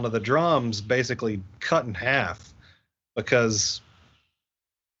sound of the drums basically cut in half because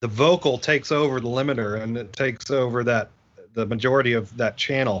the vocal takes over the limiter and it takes over the majority of that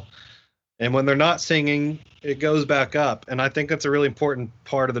channel. And when they're not singing, it goes back up. And I think that's a really important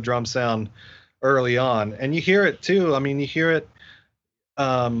part of the drum sound early on, and you hear it too. I mean, you hear it.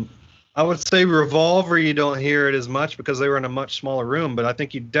 Um, I would say Revolver, you don't hear it as much because they were in a much smaller room, but I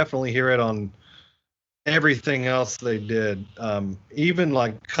think you definitely hear it on everything else they did. Even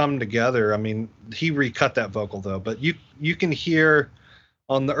like Come Together. I mean, he recut that vocal though, but you can hear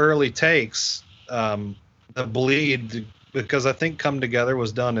on the early takes the bleed because I think Come Together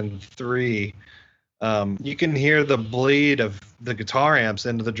was done in 3. You can hear the bleed of the guitar amps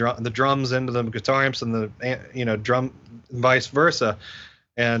into the drums into the guitar amps, and the drum, vice versa,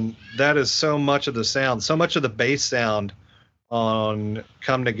 and that is so much of the sound. So much of the bass sound on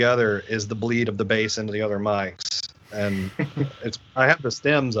Come Together is the bleed of the bass into the other mics, and I have the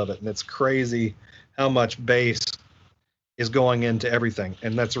stems of it, and it's crazy how much bass is going into everything,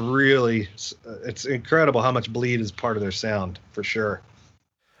 and that's really it's incredible how much bleed is part of their sound for sure.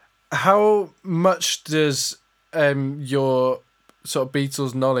 How much does your sort of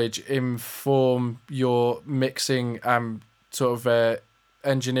Beatles knowledge inform your mixing and sort of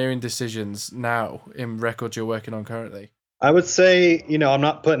engineering decisions now in records you're working on currently? I would say, I'm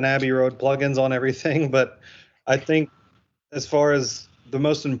not putting Abbey Road plugins on everything, but I think as far as the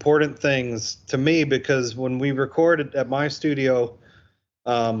most important things to me, because when we recorded at my studio,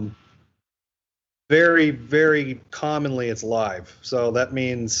 um, very, very commonly it's live. So that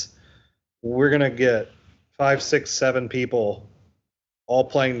means we're going to get 5, 6, 7 people all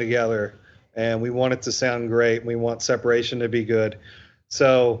playing together, and we want it to sound great. We want separation to be good.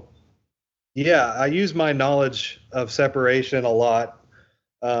 So, yeah, I use my knowledge of separation a lot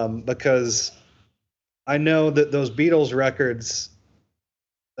because I know that those Beatles records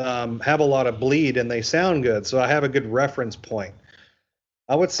have a lot of bleed and they sound good. So I have a good reference point.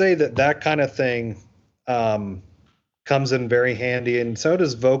 I would say that kind of thing comes in very handy, and so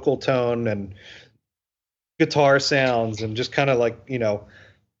does vocal tone and guitar sounds, and just kind of like,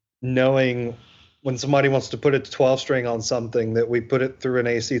 knowing when somebody wants to put a 12 string on something, that we put it through an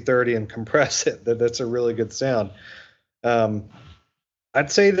AC30 and compress it, that's a really good sound.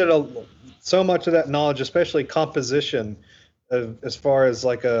 I'd say that so much of that knowledge, especially composition, as far as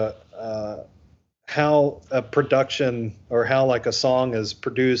like how a production or how like a song is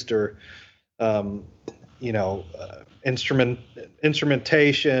produced, or um, you know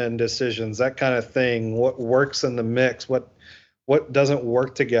instrumentation decisions, that kind of thing, what works in the mix, what doesn't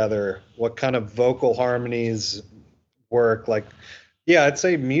work together, what kind of vocal harmonies work. Like, yeah, I'd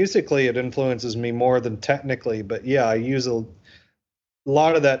say musically it influences me more than technically, but yeah, I use a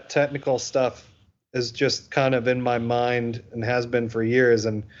lot of that technical stuff is just kind of in my mind and has been for years,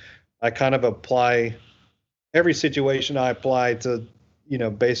 and I kind of apply every situation I apply to,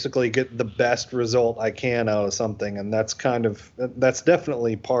 basically get the best result I can out of something, and that's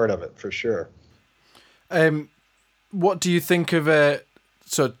definitely part of it for sure. What do you think of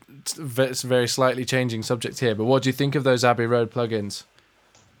so it's a very slightly changing subject here, but what do you think of those Abbey Road plugins?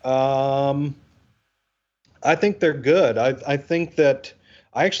 Um, I think they're good. I think that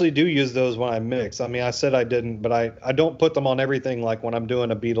I actually do use those when I mix. I mean, I said I didn't, but I don't put them on everything like when I'm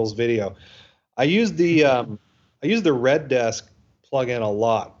doing a Beatles video. I use the Red Desk plugin a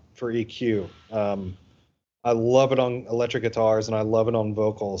lot for EQ. I love it on electric guitars and I love it on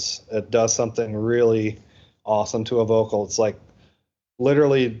vocals. It does something really awesome to a vocal. It's like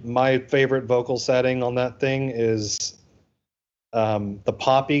literally my favorite vocal setting on that thing is the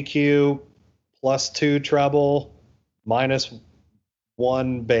pop EQ +2 treble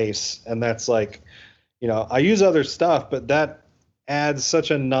 -1 bass, and that's like, I use other stuff, but that adds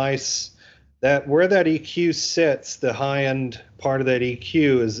such a nice, that where that EQ sits, the high end part of that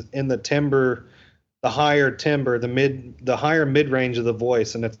EQ is in the timbre, the higher timbre, the higher mid range of the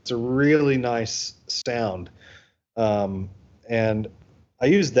voice, and it's a really nice sound. And I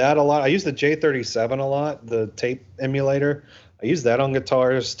use that a lot. I use the J37 a lot, the tape emulator. I use that on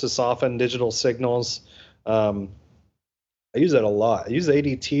guitars to soften digital signals. I use that a lot. I use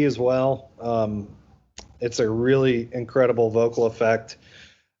ADT as well. It's a really incredible vocal effect.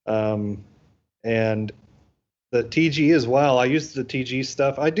 And the TG as well. I use the TG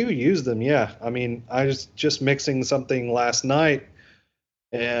stuff. I do use them, yeah. I mean, I was just mixing something last night,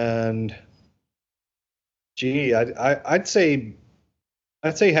 and gee, I'd say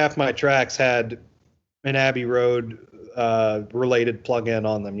half my tracks had an Abbey Road related plug-in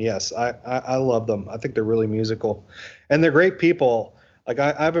on them. Yes, I love them. I think they're really musical, and they're great people. Like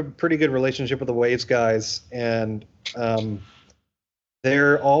I have a pretty good relationship with the Waves guys, and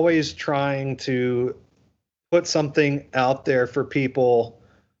they're always trying to put something out there for people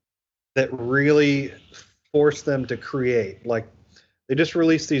that really force them to create. Like they just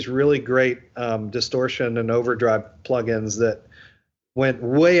released these really great distortion and overdrive plugins that went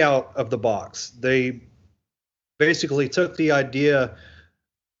way out of the box. They basically took the idea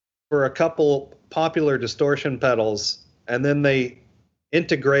for a couple popular distortion pedals, and then they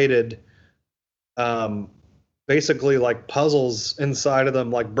integrated um, basically like puzzles inside of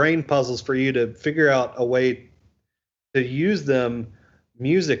them, like brain puzzles for you to figure out a way to use them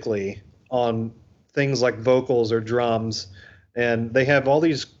musically on things like vocals or drums. And they have all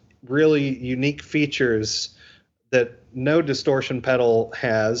these really unique features that no distortion pedal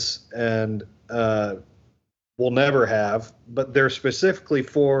has and will never have, but they're specifically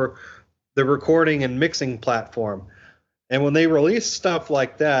for the recording and mixing platform. And when they release stuff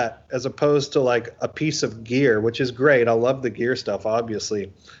like that, as opposed to like a piece of gear, which is great, I love the gear stuff,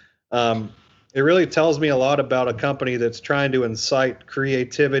 obviously. It really tells me a lot about a company that's trying to incite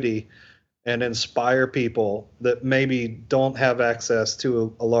creativity and inspire people that maybe don't have access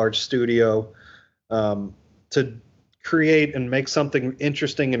to a large studio to create and make something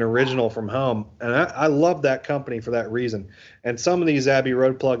interesting and original from home. And I love that company for that reason. And some of these Abbey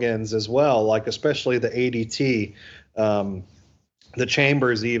Road plugins as well, like especially the ADT, the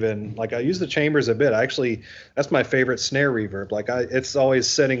chambers, even like I use the chambers a bit. Actually, that's my favorite snare reverb. Like it's always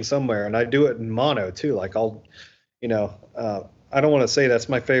sitting somewhere, and I do it in mono too. Like I'll, you know, I don't want to say that's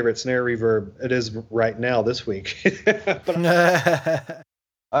my favorite snare reverb. It is right now this week, but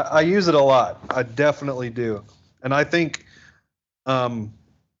I use it a lot. I definitely do, and I think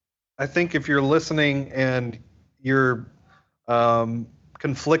if you're listening and you're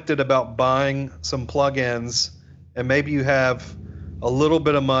conflicted about buying some plugins, and maybe you have a little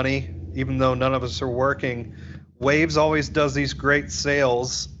bit of money, even though none of us are working, Waves always does these great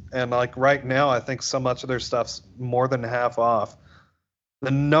sales. And like right now, I think so much of their stuff's more than half off.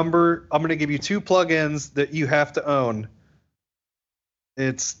 I'm going to give you two plugins that you have to own.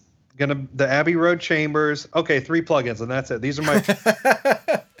 It's the Abbey Road Chambers. Okay, three plugins, and that's it. These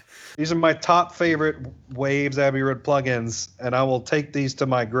are my top favorite Waves Abbey Road plugins, and I will take these to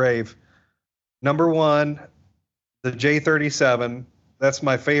my grave. Number one, the J37. That's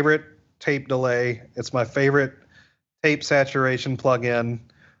my favorite tape delay. It's my favorite tape saturation plugin.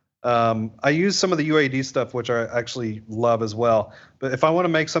 I use some of the UAD stuff, which I actually love as well. But if I want to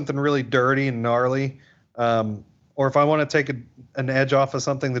make something really dirty and gnarly, or if I want to take an edge off of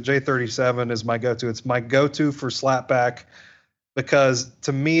something, the J37 is my go-to. It's my go-to for slapback because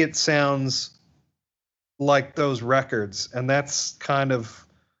to me it sounds like those records. And that's kind of,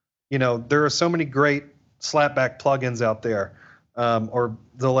 there are so many great slapback plugins out there, or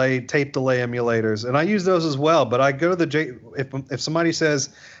tape delay emulators, and I use those as well. But I go to the if somebody says,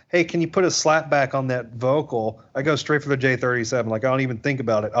 "Hey, can you put a slapback on that vocal?" I go straight for the J37. Like I don't even think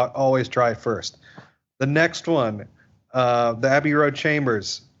about it. I always try it first. The next one, the Abbey Road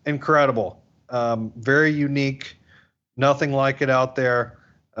Chambers, incredible, very unique, nothing like it out there.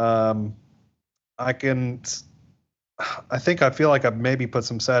 I feel like I've maybe put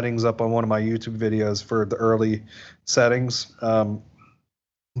some settings up on one of my YouTube videos for the early settings.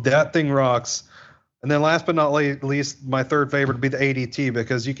 That thing rocks. And then last but not least, my third favorite would be the ADT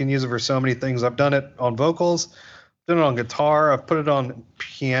because you can use it for so many things. I've done it on vocals, done it on guitar. I've put it on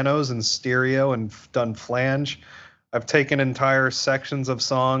pianos and stereo and done flange. I've taken entire sections of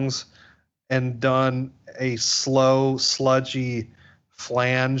songs and done a slow, sludgy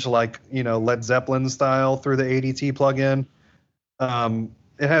flange, like Led Zeppelin style, through the ADT plugin.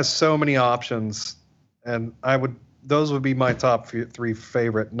 It has so many options, and those would be my top three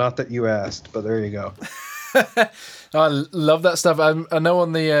favorite. Not that you asked, but there you go. I love that stuff. I know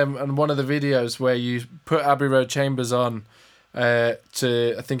on one of the videos where you put Abbey Road Chambers on I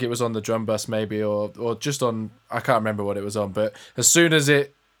think it was on the drum bus maybe, or just on, I can't remember what it was on, but as soon as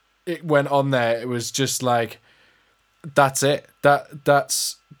it went on there, it was just like, that's it.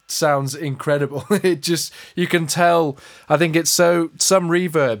 That sounds incredible. It just, you can tell. I think it's some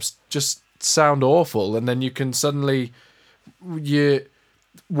reverbs just sound awful, and then you can suddenly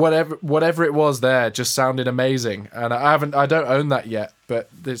whatever it was there just sounded amazing. And I don't own that yet, but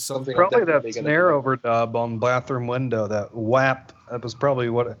there's something. Probably that snare overdub on Bathroom Window, that whap. That was probably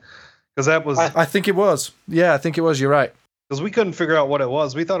because that was. I think it was. Yeah, I think it was. You're right. Because we couldn't figure out what it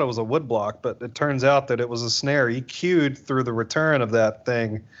was. We thought it was a woodblock, but it turns out that it was a snare EQ'd through the return of that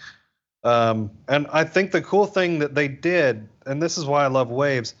thing. And I think the cool thing that they did, and this is why I love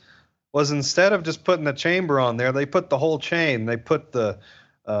Waves, was instead of just putting the chamber on there, they put the whole chain. They put the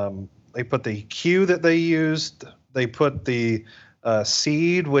EQ that they used. They put the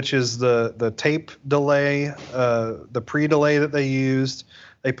seed, which is the tape delay, the pre-delay that they used.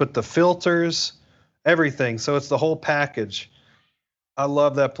 They put the filters. Everything. So it's the whole package. I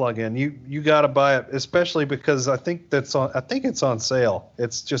love that plugin. You got to buy it, especially because I think it's on sale.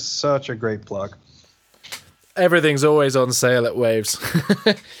 It's just such a great plug. Everything's always on sale at Waves.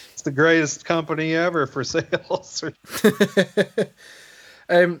 It's the greatest company ever for sales.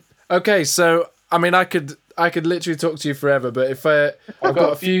 Okay, so I mean, I could literally talk to you forever, but if I've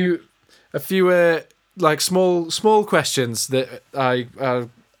got a few like small questions that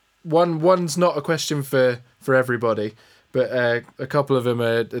one's not a question for everybody, but a couple of them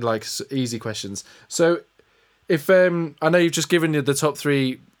are like easy questions. So if I know you've just given you the top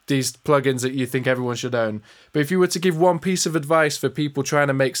 3 these plugins that you think everyone should own, but if you were to give one piece of advice for people trying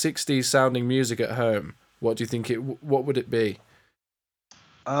to make 60s sounding music at home, what do you think what would it be?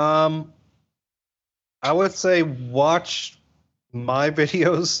 I would say watch my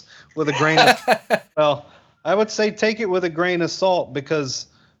videos with a grain of well, I would say take it with a grain of salt, because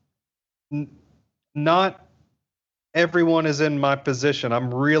not everyone is in my position.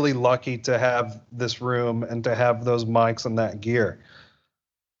 I'm really lucky to have this room and to have those mics and that gear.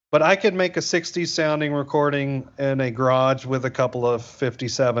 But I could make a 60s sounding recording in a garage with a couple of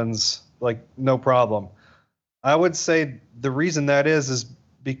 57s, like no problem. I would say the reason that is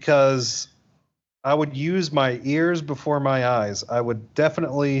because I would use my ears before my eyes. I would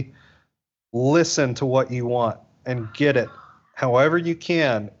definitely listen to what you want and get it however you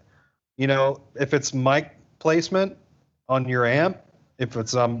can. You know, if it's mic placement on your amp, if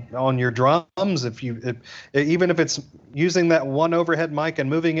it's on your drums, even if it's using that one overhead mic and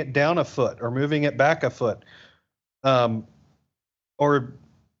moving it down a foot or moving it back a foot, or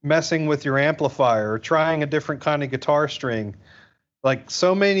messing with your amplifier or trying a different kind of guitar string, like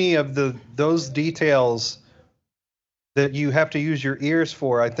so many of those details that you have to use your ears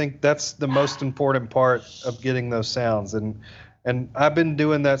for, I think that's the most important part of getting those sounds. And I've been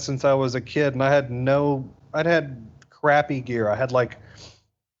doing that since I was a kid, and I'd had crappy gear. I had like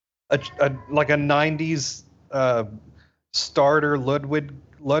a 90s starter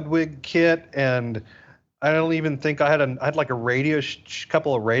Ludwig kit, and I don't even think I had like a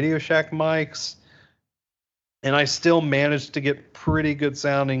couple of Radio Shack mics, and I still managed to get pretty good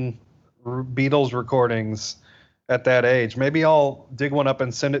sounding Beatles recordings at that age. Maybe I'll dig one up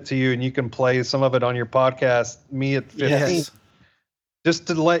and send it to you, and you can play some of it on your podcast, me at 15. Yes. Just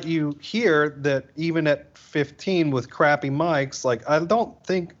to let you hear that even at 15 with crappy mics, like I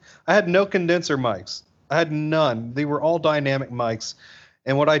had no condenser mics. I had none. They were all dynamic mics.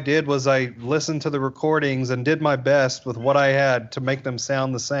 And what I did was I listened to the recordings and did my best with what I had to make them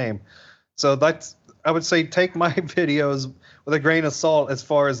sound the same. So I would say take my videos with a grain of salt as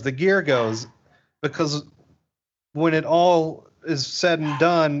far as the gear goes, because when it all is said and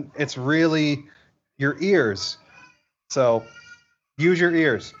done, it's really your ears. So use your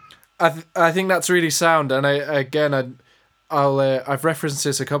ears. I think that's really sound, and I've referenced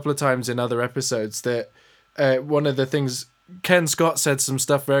this a couple of times in other episodes that one of the things Ken Scott said some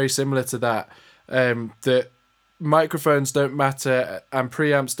stuff very similar to that, that microphones don't matter and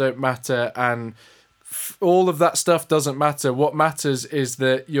preamps don't matter and all of that stuff doesn't matter. What matters is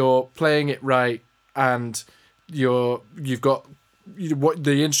that you're playing it right and you've got what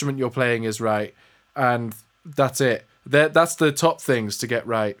the instrument you're playing is right, and that's it. That's the top things to get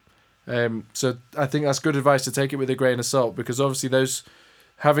right. So I think that's good advice to take it with a grain of salt, because obviously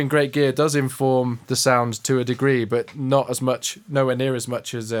having great gear does inform the sound to a degree, but nowhere near as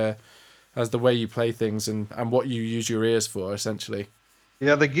much as the way you play things and what you use your ears for, essentially.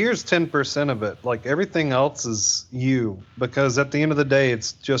 Yeah, the gear's 10% of it. Like everything else is you, because at the end of the day,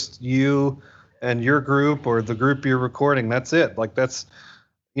 it's just you and your group or the group you're recording. That's it. Like that's,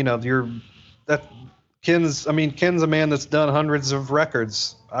 Ken's a man that's done hundreds of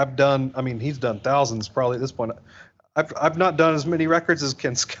records. He's done thousands probably at this point. I've not done as many records as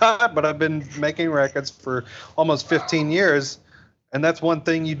Ken Scott, but I've been making records for almost 15 years. And that's one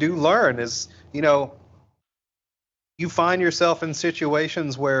thing you do learn is, you find yourself in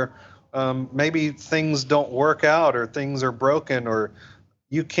situations where maybe things don't work out or things are broken or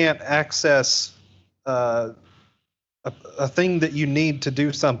you can't access a thing that you need to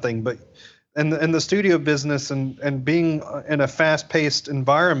do something. But in the studio business and being in a fast-paced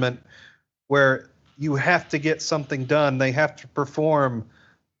environment where you have to get something done, they have to perform,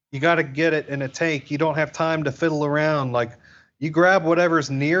 you got to get it in a take. You don't have time to fiddle around. Like you grab whatever's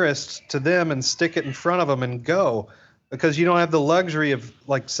nearest to them and stick it in front of them and go, because you don't have the luxury of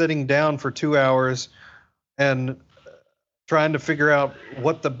like sitting down for 2 hours and trying to figure out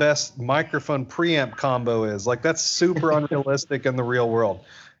what the best microphone preamp combo is. Like that's super unrealistic in the real world.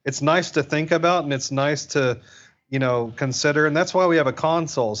 It's nice to think about and it's nice to, consider. And that's why we have a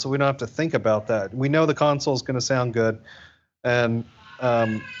console, so we don't have to think about that. We know the console is going to sound good. And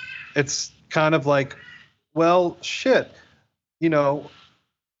it's kind of like, well, shit, you know,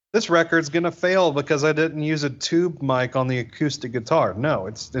 this record's gonna fail because I didn't use a tube mic on the acoustic guitar. No,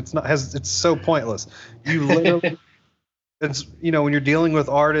 it's so pointless. You literally, it's, when you're dealing with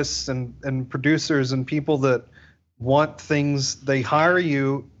artists and producers and people that want things, they hire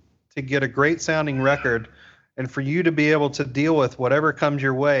you to get a great sounding record, and for you to be able to deal with whatever comes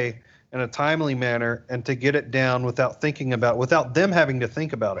your way in a timely manner and to get it down without them having to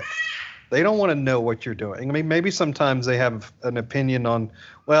think about it. They don't want to know what you're doing. I mean, maybe sometimes they have an opinion on,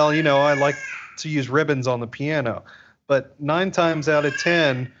 well, I like to use ribbons on the piano. But nine times out of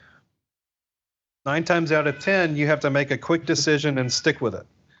 10, you have to make a quick decision and stick with it.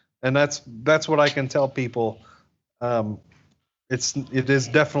 And that's what I can tell people. It is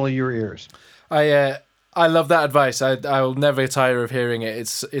definitely your ears. I love that advice. I will never tire of hearing it.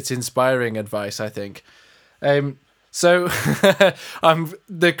 It's inspiring advice, I think. So I'm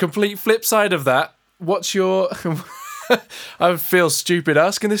the complete flip side of that. What's your I feel stupid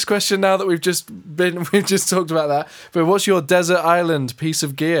asking this question now that we've just talked about that. But what's your desert island piece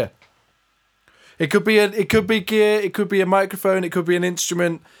of gear? It could be gear, it could be a microphone, it could be an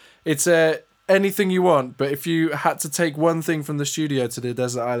instrument. It's anything you want, but if you had to take one thing from the studio to the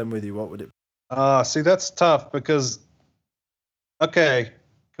desert island with you, what would it be? See, that's tough because okay,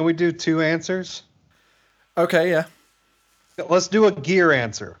 can we do two answers? Okay, yeah. Let's do a gear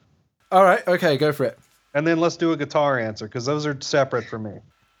answer. All right, okay, go for it. And then let's do a guitar answer because those are separate for me.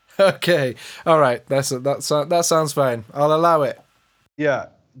 Okay, all right, that sounds fine. I'll allow it. Yeah,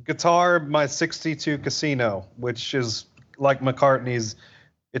 guitar, my 62 Casino, which is like McCartney's.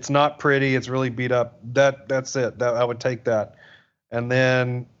 It's not pretty. It's really beat up. That's it. I would take that. And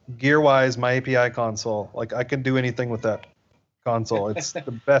then gear-wise, my API console. Like I can do anything with that console. It's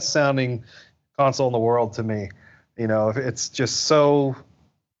the best sounding console in the world to me. It's just so.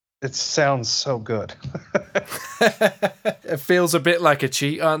 It sounds so good. It feels a bit like a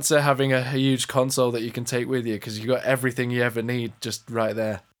cheat answer having a huge console that you can take with you because you got everything you ever need just right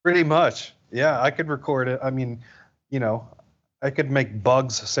there. Pretty much. Yeah, I could record it. I mean, I could make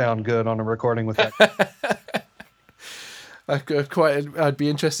bugs sound good on a recording with that. I'd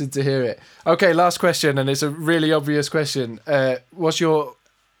be interested to hear it. Okay, last question, and it's a really obvious question.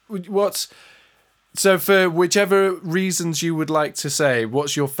 So for whichever reasons you would like to say,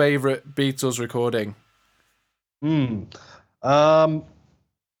 what's your favorite Beatles recording?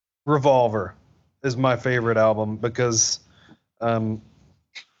 Revolver is my favorite album because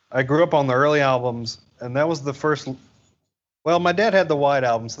I grew up on the early albums, and that was the first. Well, my dad had the White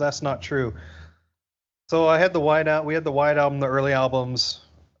Album, so that's not true. So I had the White Album. We had the White Album, the early albums,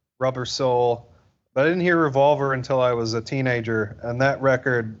 Rubber Soul, but I didn't hear Revolver until I was a teenager, and that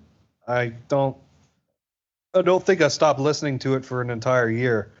record, I don't think I stopped listening to it for an entire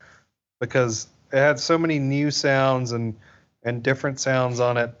year because it had so many new sounds and different sounds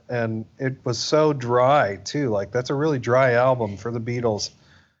on it, and it was so dry too. Like that's a really dry album for the Beatles,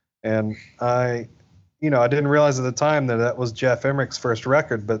 and I didn't realize at the time that was Jeff Emmerich's first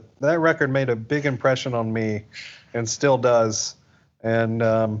record, but that record made a big impression on me and still does. And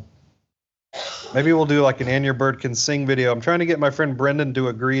maybe we'll do like an And Your Bird Can Sing video. I'm trying to get my friend Brendan to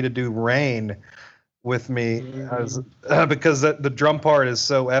agree to do Rain with me because the drum part is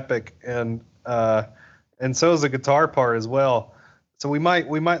so epic and so is the guitar part as well. So we might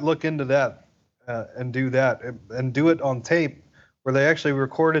look into that and do that and do it on tape, where they actually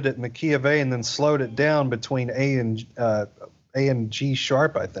recorded it in the key of A and then slowed it down between A and G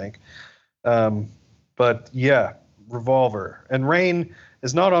sharp, I think. But yeah, Revolver. And Rain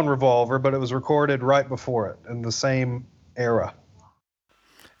is not on Revolver, but it was recorded right before it in the same era.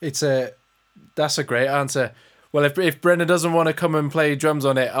 That's a great answer. Well, if Brendan doesn't want to come and play drums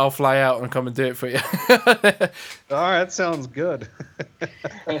on it, I'll fly out and come and do it for you. All right, that sounds good.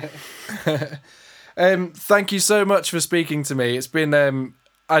 Thank you so much for speaking to me. It's been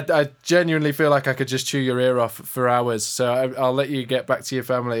I genuinely feel like I could just chew your ear off for hours. So I'll let you get back to your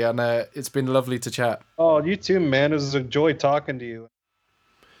family, and it's been lovely to chat. Oh, you too, man. It was a joy talking to you.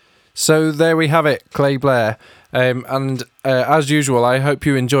 So there we have it, Clay Blair. And as usual, I hope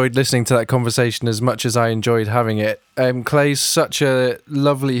you enjoyed listening to that conversation as much as I enjoyed having it. Clay's such a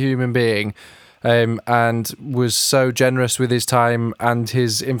lovely human being, and was so generous with his time and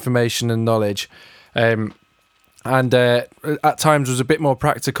his information and knowledge. And at times was a bit more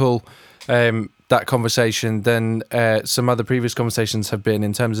practical that conversation than some other previous conversations have been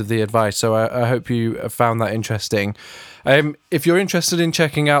in terms of the advice. So I hope you found that interesting. If you're interested in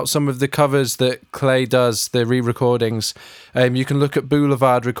checking out some of the covers that Clay does, the re-recordings, you can look at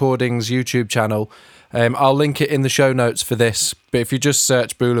Boulevard Recordings YouTube channel. I'll link it in the show notes for this, but if you just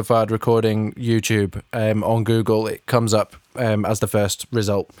search Boulevard Recording YouTube on Google, it comes up as the first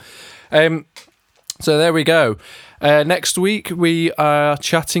result. So there we go. Next week, we are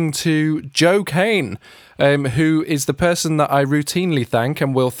chatting to Joe Kane, who is the person that I routinely thank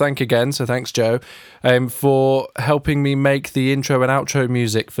and will thank again. So thanks, Joe, for helping me make the intro and outro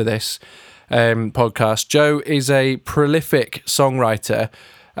music for this podcast. Joe is a prolific songwriter,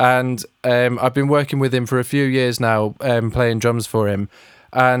 and I've been working with him for a few years now, playing drums for him.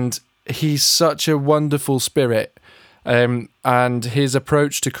 And he's such a wonderful spirit. And his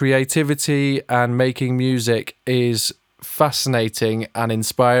approach to creativity and making music is fascinating and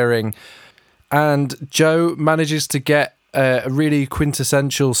inspiring. And Joe manages to get a really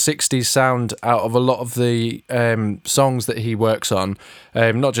quintessential 60s sound out of a lot of the songs that he works on,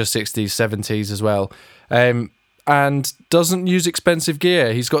 not just 60s, 70s as well. And doesn't use expensive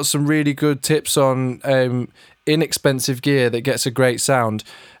gear. He's got some really good tips on inexpensive gear that gets a great sound.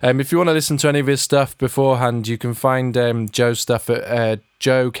 If you want to listen to any of his stuff beforehand, you can find Joe's stuff at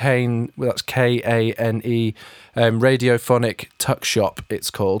Joe Kane, well, that's Kane, Radiophonic Tuck Shop,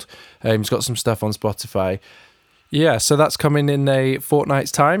 it's called. He's got some stuff on Spotify. Yeah, so that's coming in a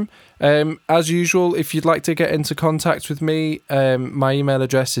fortnight's time. As usual, if you'd like to get into contact with me, my email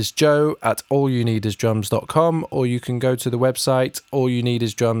address is joe@allyouneedisdrums.com, or you can go to the website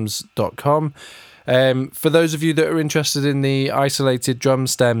allyouneedisdrums.com. For those of you that are interested in the isolated drum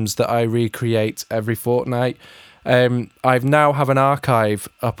stems that I recreate every fortnight, I've now have an archive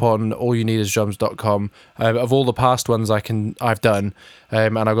up on allyouneedisdrums.com of all the past ones I've done,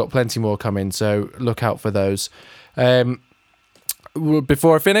 and I've got plenty more coming, so look out for those.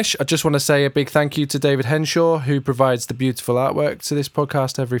 Before I finish, I just want to say a big thank you to David Henshaw, who provides the beautiful artwork to this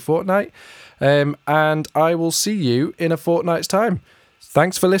podcast every fortnight, and I will see you in a fortnight's time.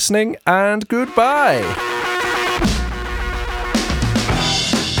 Thanks for listening, and goodbye.